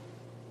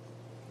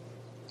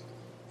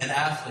 An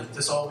athlete,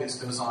 this always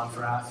goes on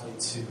for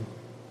athletes who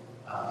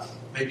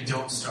maybe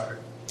don't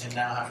start and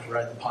now have to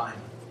ride the pine,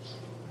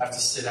 have to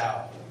sit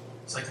out.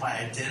 It's like my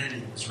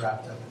identity was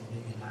wrapped up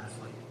in being an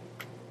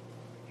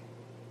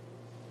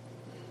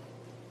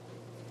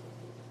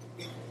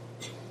athlete.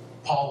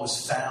 Paul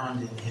was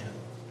found in Him.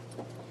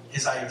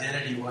 His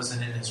identity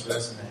wasn't in his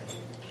resume.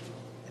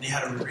 And he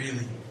had a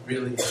really,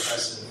 really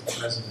impressive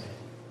resume.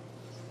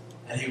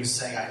 And he was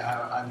saying,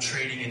 I'm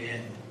trading it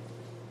in.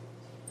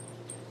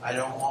 I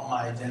don't want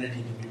my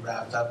identity to be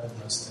wrapped up in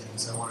those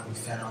things. I want to be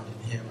found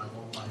in Him. I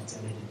want my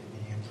identity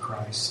to be in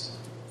Christ.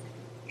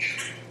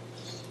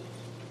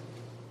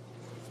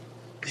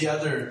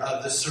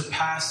 The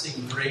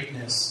surpassing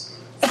greatness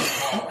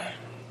of Paul,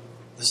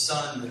 the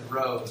sun that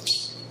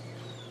rose,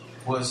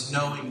 was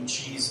knowing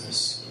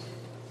Jesus.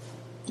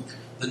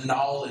 The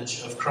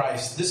knowledge of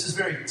Christ. This is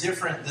very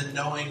different than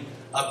knowing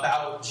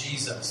about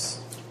Jesus.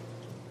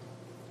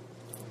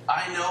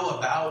 I know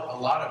about a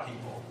lot of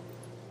people,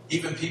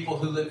 even people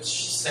who lived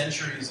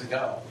centuries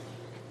ago.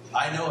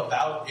 I know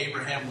about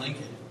Abraham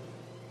Lincoln.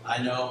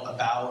 I know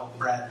about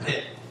Brad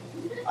Pitt.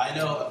 I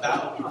know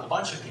about a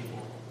bunch of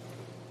people.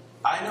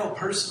 I know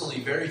personally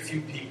very few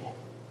people.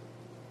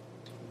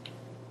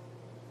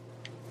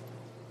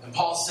 And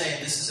Paul's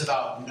saying this is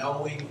about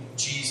knowing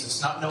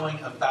Jesus, not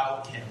knowing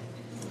about Him.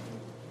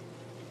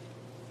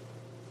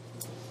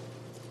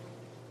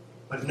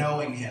 But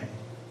knowing Him.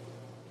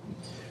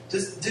 Do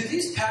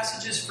these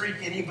passages freak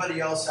anybody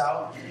else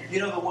out? You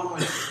know the one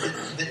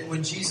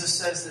when Jesus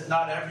says that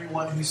not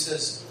everyone who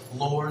says,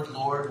 Lord,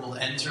 Lord, will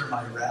enter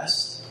my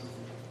rest?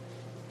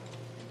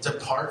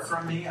 Depart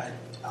from me, I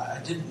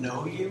didn't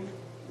know you.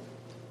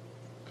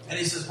 And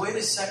He says, wait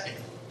a second.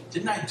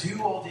 Didn't I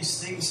do all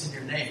these things in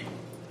your name?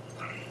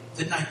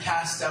 Didn't I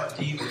cast out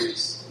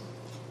demons?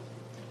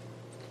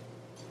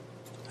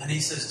 And He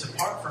says,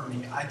 depart from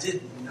me, I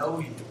didn't know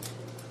you.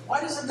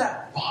 Why doesn't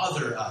that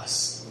bother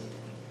us?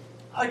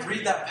 I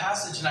read that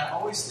passage and I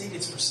always think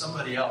it's for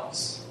somebody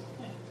else.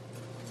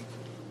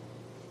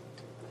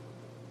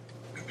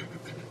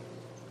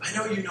 I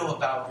know you know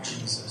about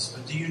Jesus,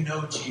 but do you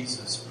know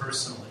Jesus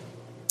personally?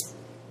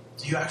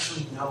 Do you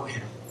actually know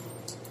Him?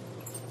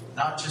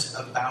 Not just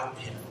about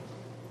Him.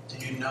 Do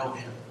you know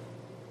Him?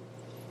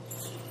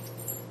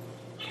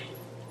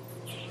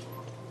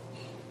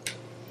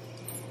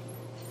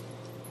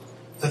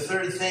 The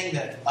third thing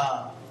that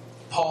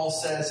Paul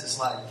says is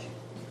like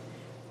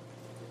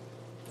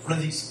one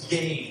of these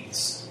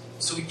gains.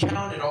 So he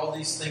counted all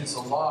these things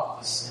a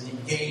loss, and he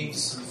gained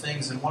some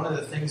things. And one of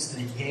the things that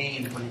he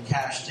gained when he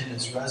cashed in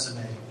his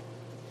resume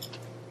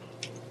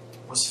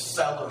was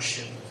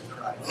fellowship with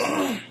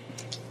Christ.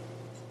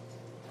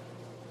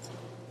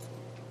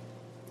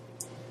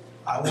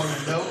 I want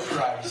to know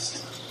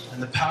Christ.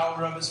 and the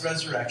power of his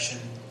resurrection,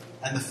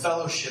 and the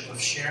fellowship of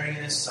sharing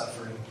in his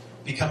suffering,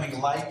 becoming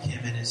like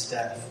him in his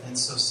death, and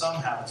so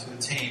somehow to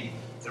attain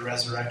the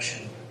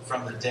resurrection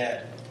from the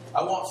dead.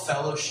 I want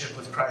fellowship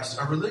with Christ.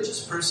 A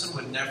religious person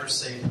would never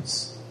say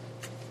this.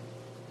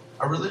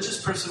 A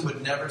religious person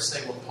would never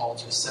say what Paul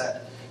just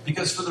said.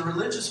 Because for the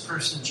religious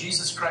person,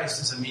 Jesus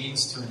Christ is a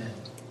means to an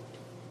end.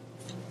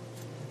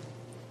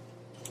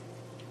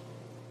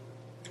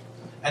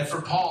 And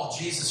for Paul,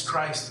 Jesus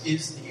Christ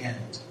is the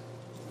end.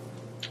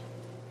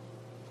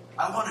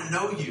 I want to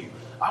know you.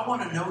 I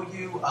want to know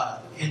you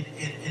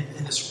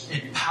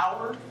in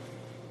power.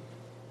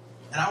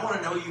 And I want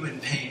to know you in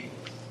pain.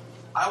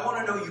 I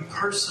want to know you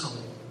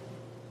personally.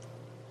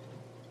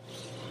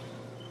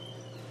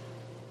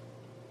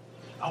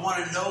 I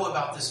want to know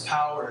about this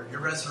power,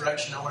 your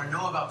resurrection. I want to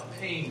know about the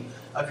pain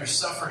of your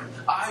suffering.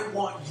 I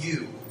want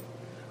you.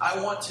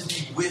 I want to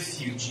be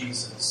with you,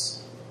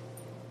 Jesus.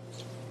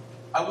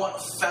 I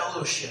want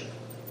fellowship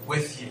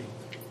with you.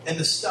 In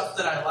the stuff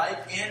that I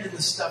like and in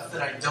the stuff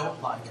that I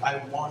don't like.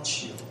 I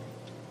want you.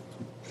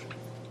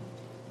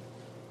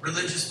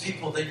 Religious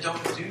people, they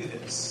don't do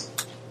this.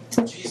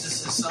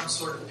 Jesus is some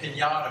sort of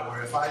piñata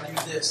where if I do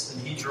this,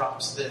 then he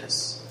drops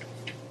this.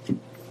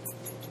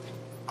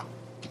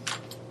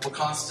 We're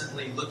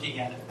constantly looking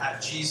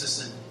at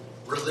Jesus and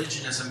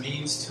religion as a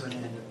means to an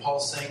end. And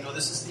Paul's saying, no,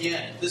 this is the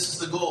end. This is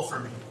the goal for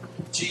me.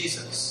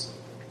 Jesus.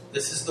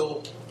 This is the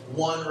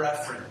one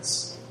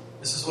reference.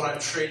 This is what I'm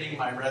trading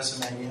my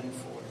resume in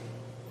for.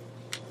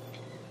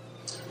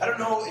 I don't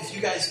know if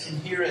you guys can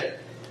hear it,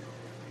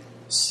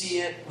 see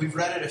it. We've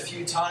read it a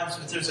few times,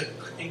 but there's an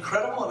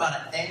incredible amount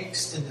of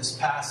angst in this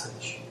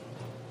passage.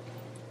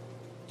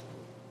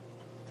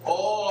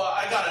 Oh,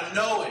 I got to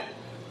know it.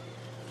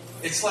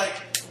 It's like,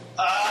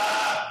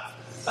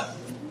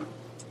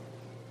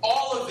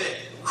 all of it.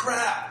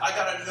 Crap. I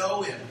got to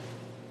know him.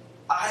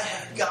 I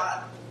have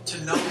got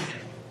to know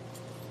him.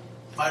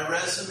 My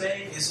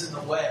resume is in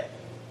the way.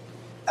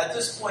 At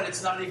this point,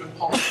 it's not even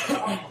Paul's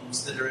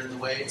problems that are in the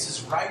way. It's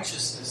his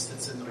righteousness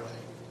that's in the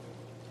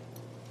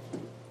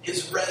way.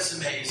 His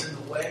resume is in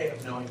the way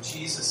of knowing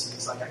Jesus. And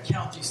he's like, I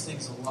count these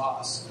things a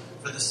loss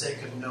for the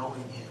sake of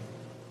knowing him.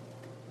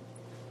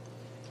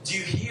 Do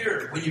you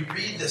hear, when you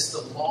read this,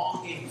 the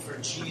longing for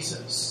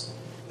Jesus,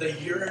 the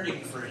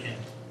yearning for him,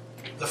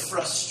 the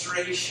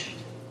frustration,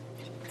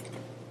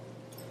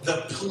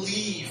 the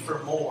plea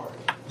for more,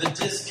 the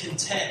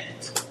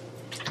discontent?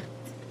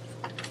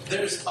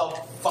 There's a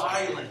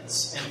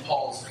violence in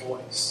Paul's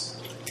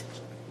voice.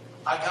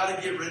 I got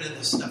to get rid of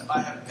this stuff.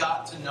 I have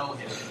got to know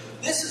him.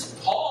 This is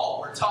Paul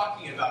we're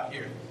talking about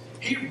here.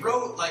 He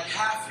wrote like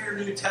half your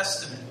New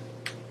Testament.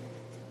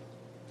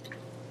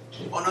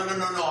 Oh,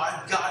 no.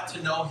 I've got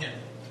to know him.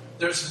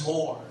 There's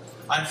more.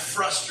 I'm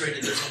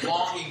frustrated. There's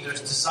longing.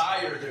 There's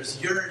desire.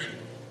 There's yearning.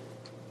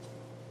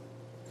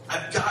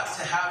 I've got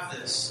to have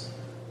this.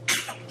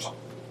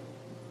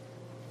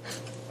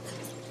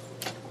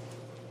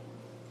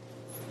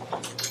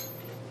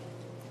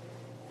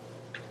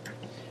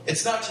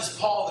 It's not just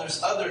Paul.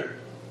 There's other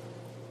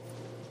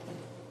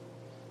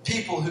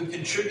people who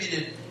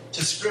contributed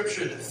to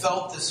Scripture that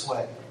felt this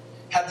way.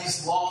 Had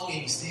these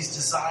longings, these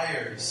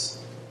desires.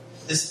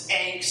 This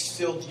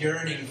angst-filled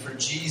yearning for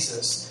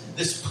Jesus.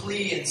 This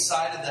plea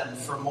inside of them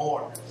for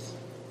more.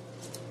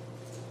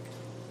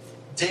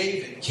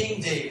 David,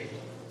 King David,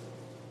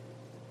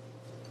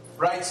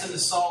 writes in the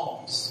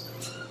Psalms,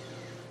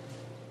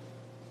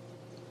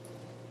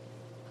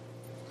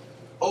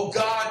 O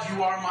God,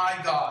 you are my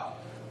God.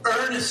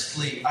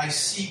 Earnestly I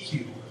seek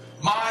you.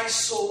 My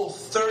soul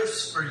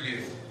thirsts for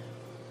you.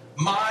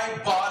 My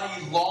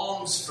body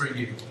longs for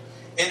you.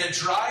 In a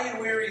dry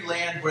and weary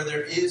land where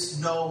there is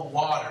no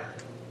water.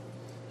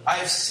 I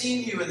have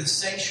seen you in the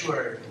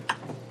sanctuary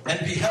and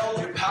beheld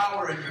your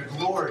power and your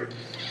glory.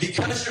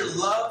 Because your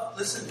love,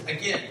 listen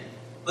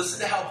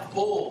to how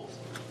bold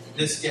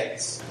this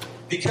gets.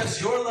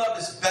 Because your love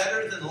is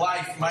better than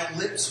life, my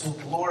lips will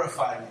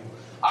glorify you.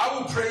 I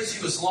will praise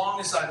you as long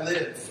as I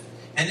live.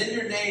 And in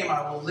your name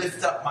I will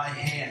lift up my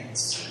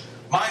hands.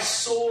 My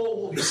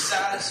soul will be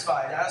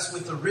satisfied as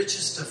with the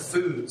richest of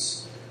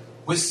foods.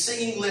 With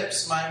singing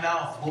lips, my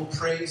mouth will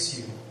praise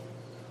you.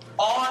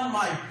 On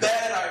my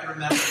bed I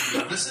remember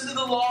you. Listen to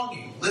the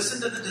longing.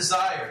 Listen to the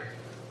desire.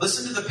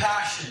 Listen to the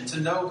passion to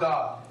know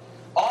God.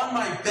 On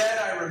my bed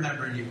I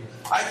remember you.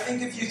 I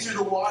think of you through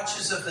the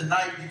watches of the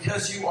night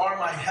because you are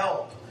my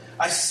help.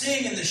 I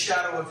sing in the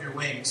shadow of your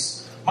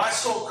wings. My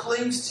soul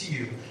clings to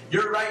you.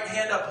 Your right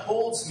hand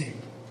upholds me.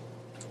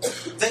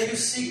 They who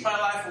seek my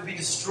life will be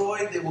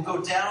destroyed. They will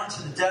go down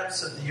to the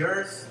depths of the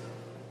earth.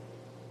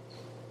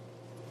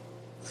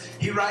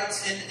 He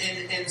writes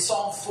in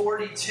Psalm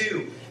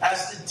 42,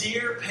 as the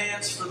deer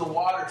pants for the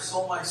water,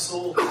 so my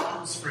soul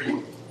longs for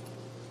you.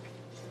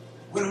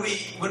 When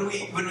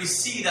we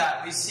see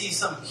that, we see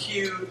some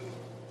cute,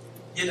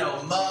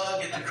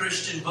 mug at the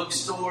Christian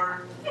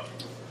bookstore.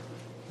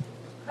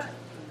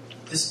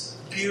 This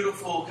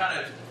beautiful kind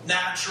of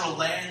natural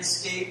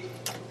landscape.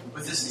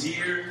 with this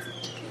deer.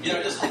 You know,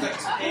 it doesn't look like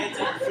it's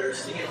panting or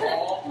thirsting at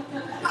all.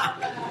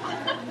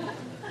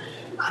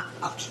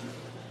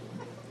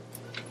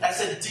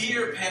 As a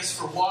deer pants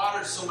for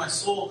water, so my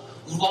soul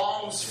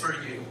longs for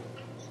you.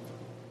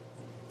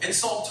 In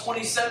Psalm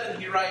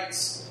 27, he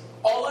writes,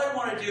 all I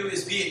want to do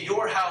is be at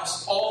your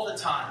house all the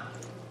time.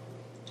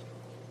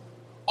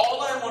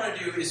 All I want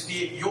to do is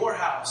be at your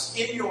house,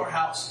 in your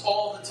house,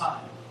 all the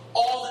time.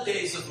 All the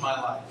days of my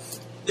life.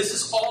 This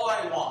is all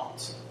I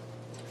want.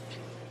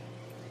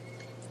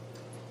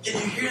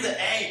 Can you hear the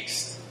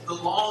angst, the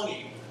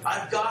longing?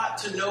 I've got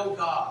to know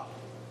God.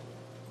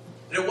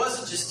 And it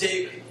wasn't just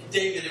David,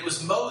 it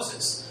was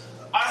Moses.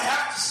 I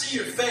have to see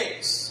your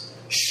face.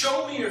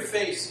 Show me your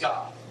face,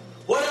 God.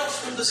 What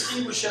else will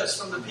distinguish us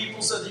from the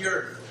peoples of the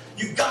earth?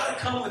 You've got to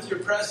come with your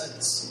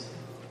presence.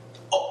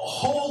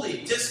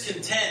 Holy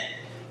discontent,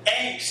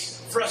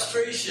 angst,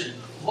 frustration,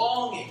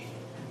 longing.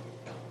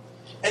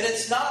 And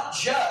it's not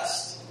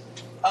just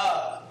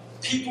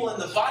people in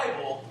the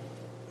Bible.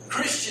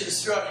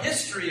 Christians throughout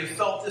history have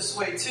felt this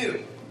way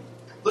too.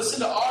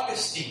 Listen to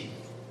Augustine.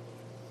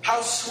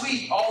 How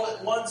sweet all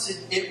at once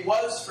it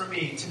was for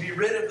me to be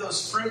rid of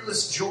those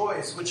fruitless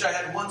joys which I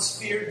had once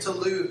feared to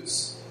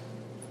lose.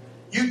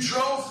 You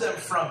drove them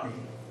from me.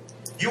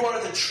 You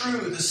are the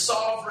true, the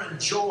sovereign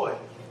joy.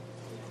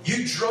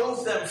 You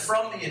drove them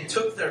from me and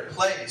took their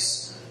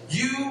place.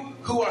 You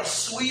who are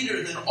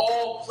sweeter than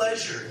all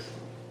pleasure.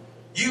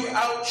 You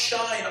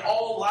outshine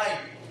all light,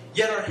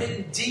 yet are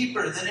hidden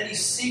deeper than any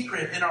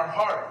secret in our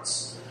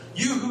hearts.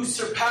 You who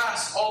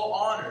surpass all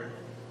honor,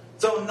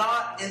 though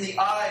not in the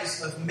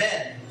eyes of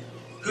men,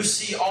 who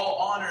see all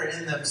honor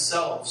in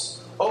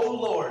themselves. O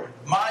Lord,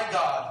 my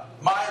God,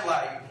 my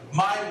light,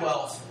 my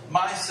wealth,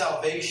 my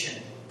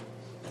salvation.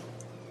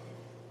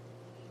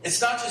 It's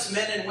not just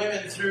men and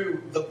women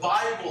through the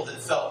Bible that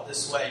felt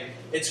this way.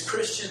 It's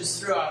Christians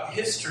throughout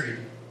history.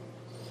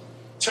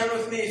 Turn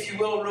with me, if you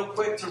will, real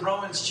quick to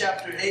Romans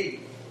chapter 8.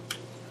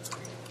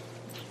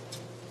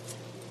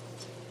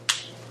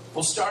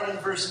 We'll start in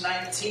verse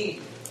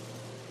 19.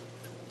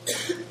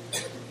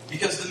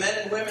 Because the men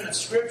and women of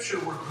Scripture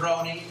were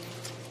groaning.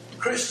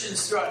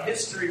 Christians throughout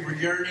history were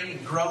yearning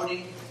and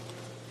groaning.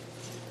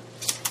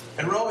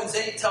 And Romans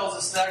 8 tells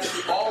us that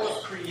actually all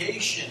of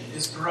creation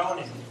is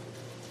groaning.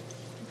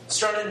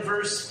 Starting in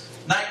verse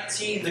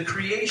 19, the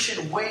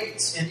creation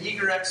waits in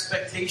eager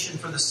expectation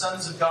for the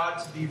sons of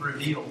God to be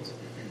revealed.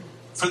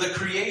 For the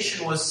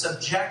creation was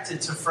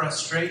subjected to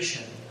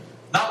frustration,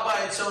 not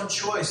by its own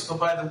choice, but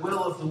by the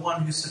will of the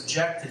one who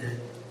subjected it,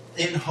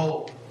 in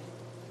hope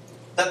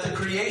that the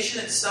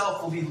creation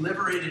itself will be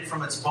liberated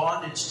from its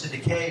bondage to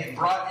decay and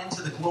brought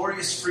into the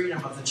glorious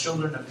freedom of the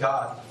children of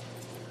God.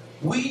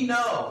 We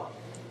know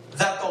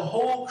that the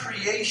whole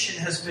creation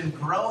has been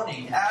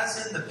groaning,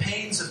 as in the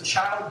pains of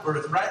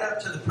childbirth, right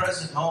up to the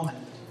present moment.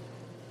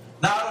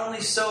 Not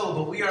only so,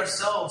 but we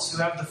ourselves,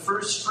 who have the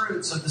first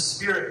fruits of the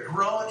Spirit,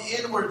 groan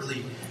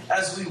inwardly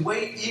as we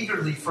wait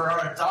eagerly for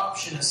our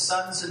adoption as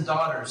sons and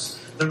daughters,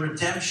 the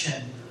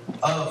redemption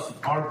of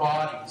our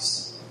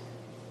bodies.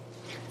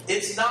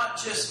 It's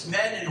not just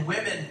men and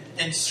women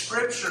in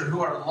Scripture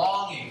who are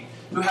longing,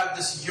 who have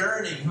this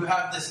yearning, who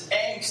have this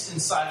angst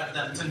inside of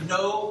them to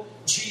know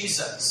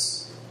Jesus.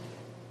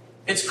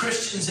 It's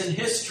Christians in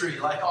history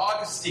like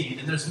Augustine,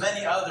 and there's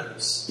many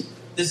others.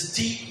 This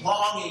deep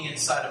longing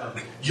inside of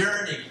them.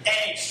 Yearning,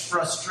 angst,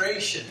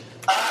 frustration.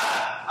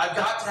 I've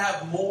got to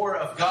have more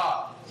of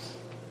God.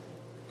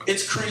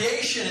 It's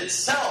creation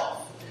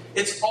itself.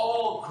 It's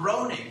all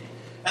groaning.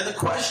 And the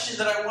question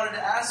that I wanted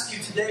to ask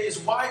you today is,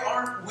 why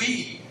aren't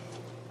we?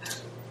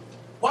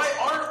 Why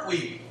aren't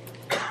we?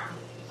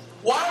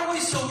 Why are we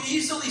so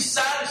easily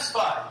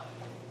satisfied?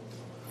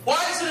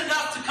 Why is it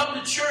enough to come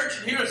to church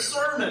and hear a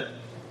sermon?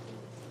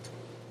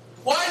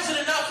 Why is it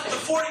enough that the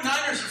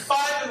 49ers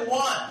are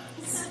 5-1?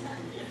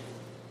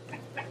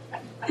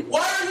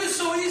 Why are you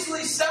so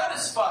easily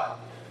satisfied?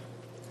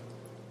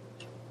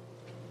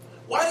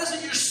 Why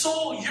doesn't your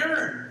soul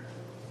yearn?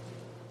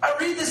 I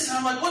read this and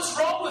I'm like, what's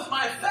wrong with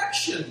my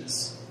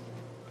affections?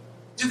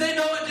 Do they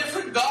know a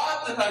different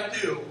God than I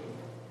do?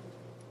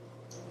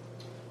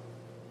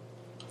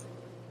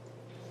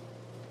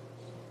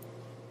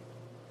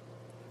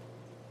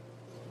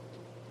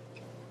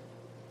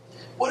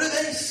 What do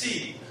they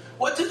see?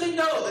 What do they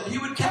know that he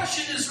would cash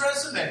in his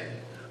resume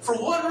for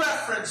one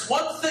reference,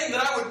 one thing,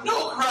 that I would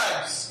know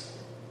Christ?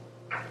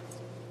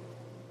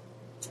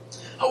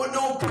 I would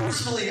know him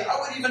personally. I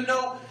would even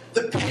know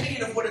the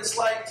pain of what it's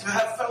like to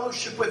have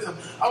fellowship with him.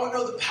 I would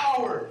know the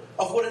power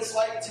of what it's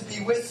like to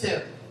be with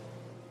him.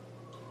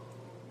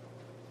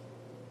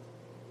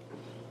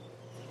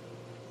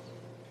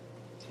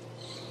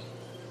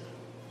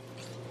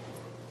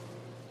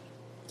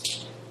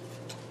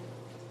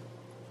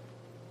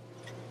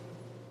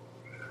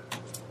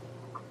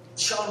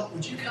 Sean,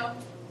 would you come?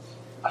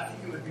 I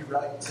think it would be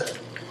right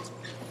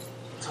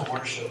to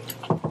worship.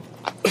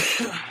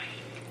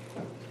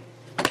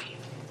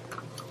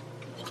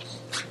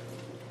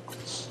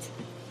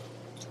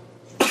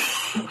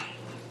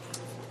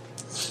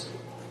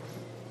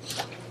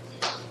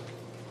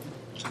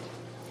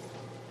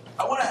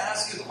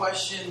 ask a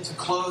question to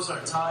close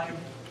our time.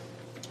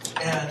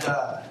 And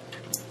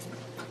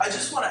I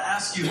just want to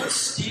ask you, what's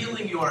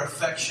stealing your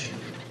affection?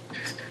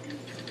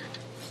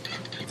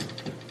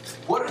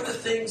 What are the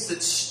things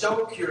that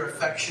stoke your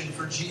affection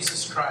for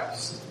Jesus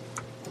Christ?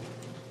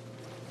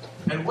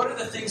 And what are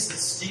the things that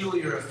steal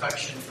your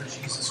affection for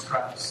Jesus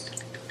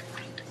Christ?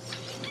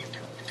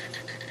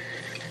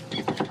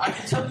 I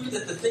can tell you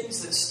that the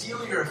things that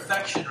steal your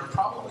affection are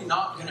probably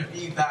not going to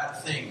be bad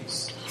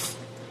things.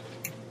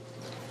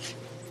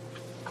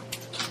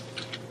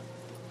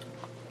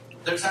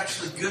 There's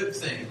actually good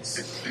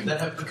things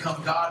that have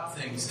become God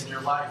things in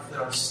your life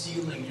that are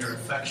stealing your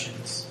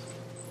affections.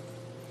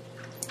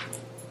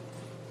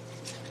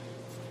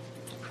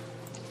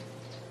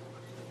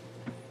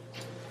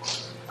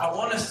 I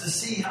want us to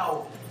see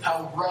how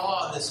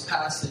raw this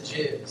passage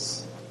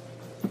is.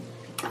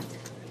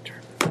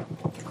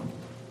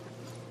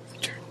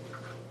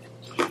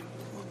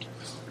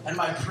 And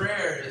my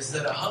prayer is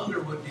that a hunger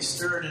would be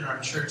stirred in our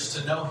church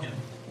to know Him.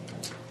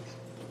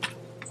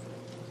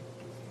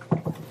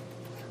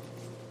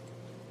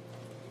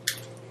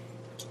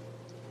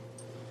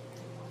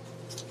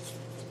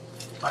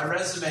 My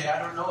resume, I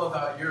don't know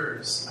about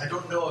yours. I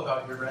don't know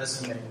about your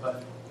resume,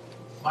 but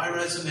my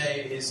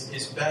resume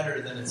is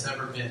better than it's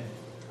ever been.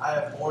 I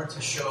have more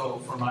to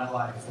show for my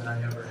life than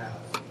I ever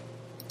have.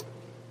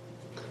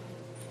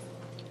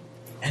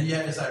 And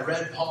yet, as I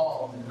read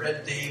Paul and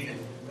read David,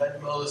 and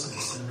read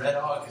Moses and read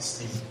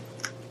Augustine,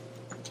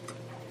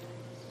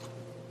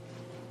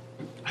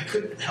 I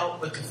couldn't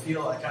help but to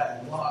feel like I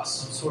had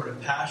lost some sort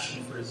of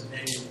passion for His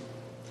name.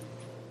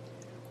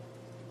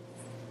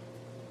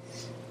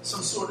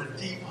 Some sort of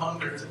deep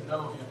hunger to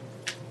know Him.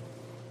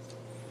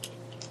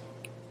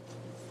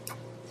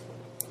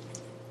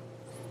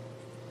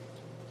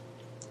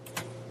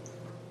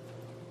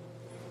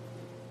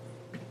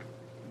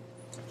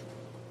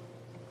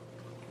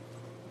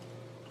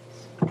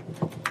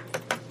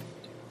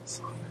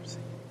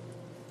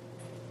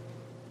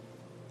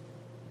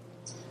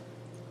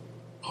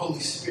 Holy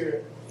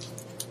Spirit,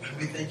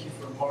 we thank You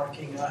for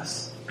marking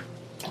us,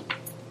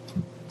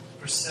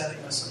 for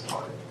setting us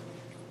apart.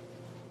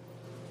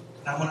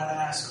 And I want to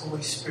ask,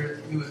 Holy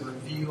Spirit, that You would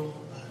reveal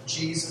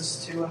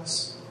Jesus to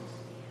us.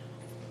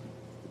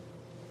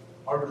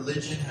 Our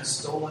religion has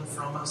stolen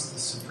from us the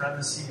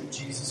supremacy of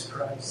Jesus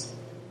Christ.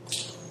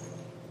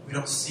 We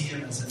don't see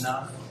Him as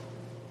enough.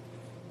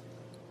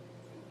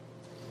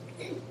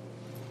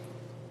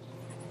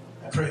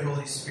 I pray,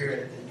 Holy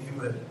Spirit, that You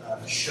would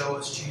show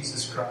us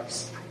Jesus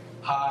Christ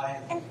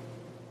high,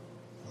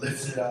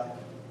 lifted up.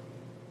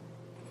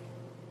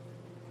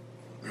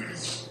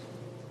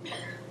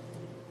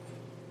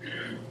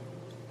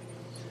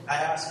 I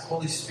ask,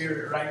 Holy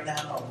Spirit, right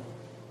now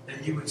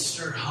that You would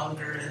stir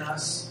hunger in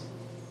us,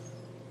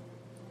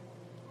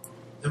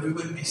 that we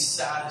wouldn't be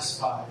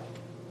satisfied.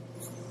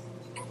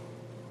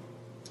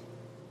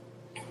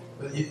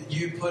 But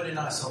You put in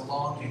us a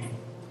longing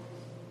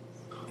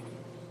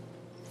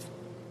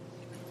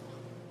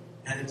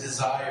and a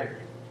desire.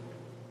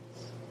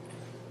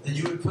 That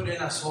You would put in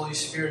us, Holy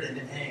Spirit, an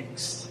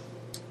angst,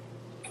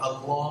 a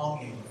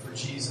longing for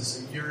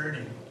Jesus, a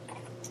yearning.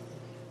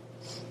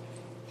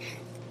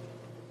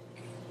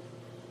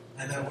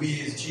 And that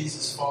we as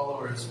Jesus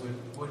followers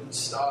wouldn't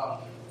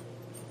stop.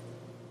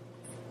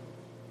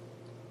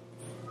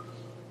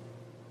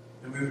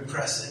 That we would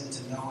press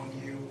into knowing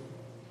You.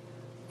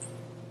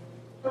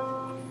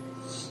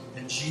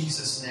 In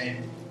Jesus'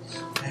 name,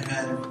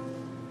 amen.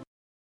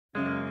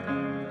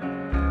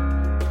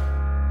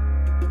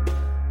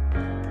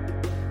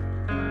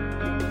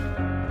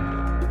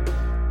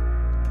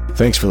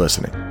 Thanks for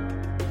listening.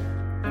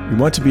 We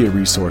want to be a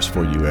resource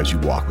for you as you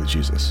walk with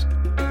Jesus.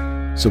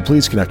 So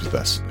please connect with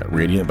us at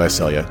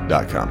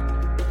radiantvisalia.com.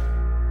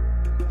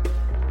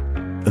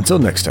 Until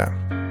next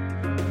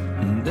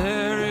time.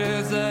 There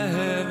is a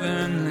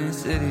heavenly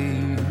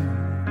city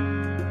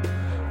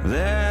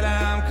that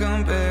I'm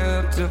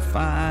compelled to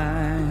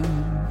find.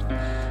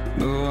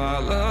 Though I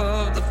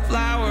love the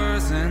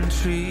flowers and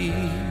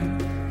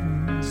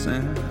trees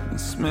and the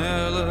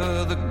smell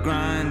of the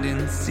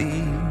grinding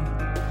sea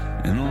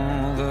and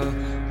all the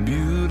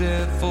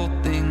beautiful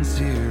things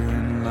here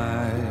in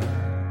life.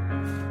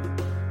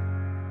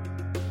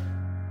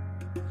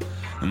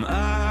 And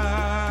I'm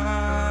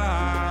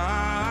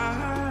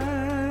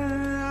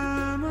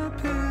a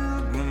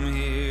pilgrim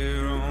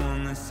here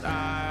on the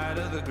side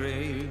of the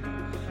great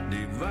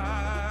divide.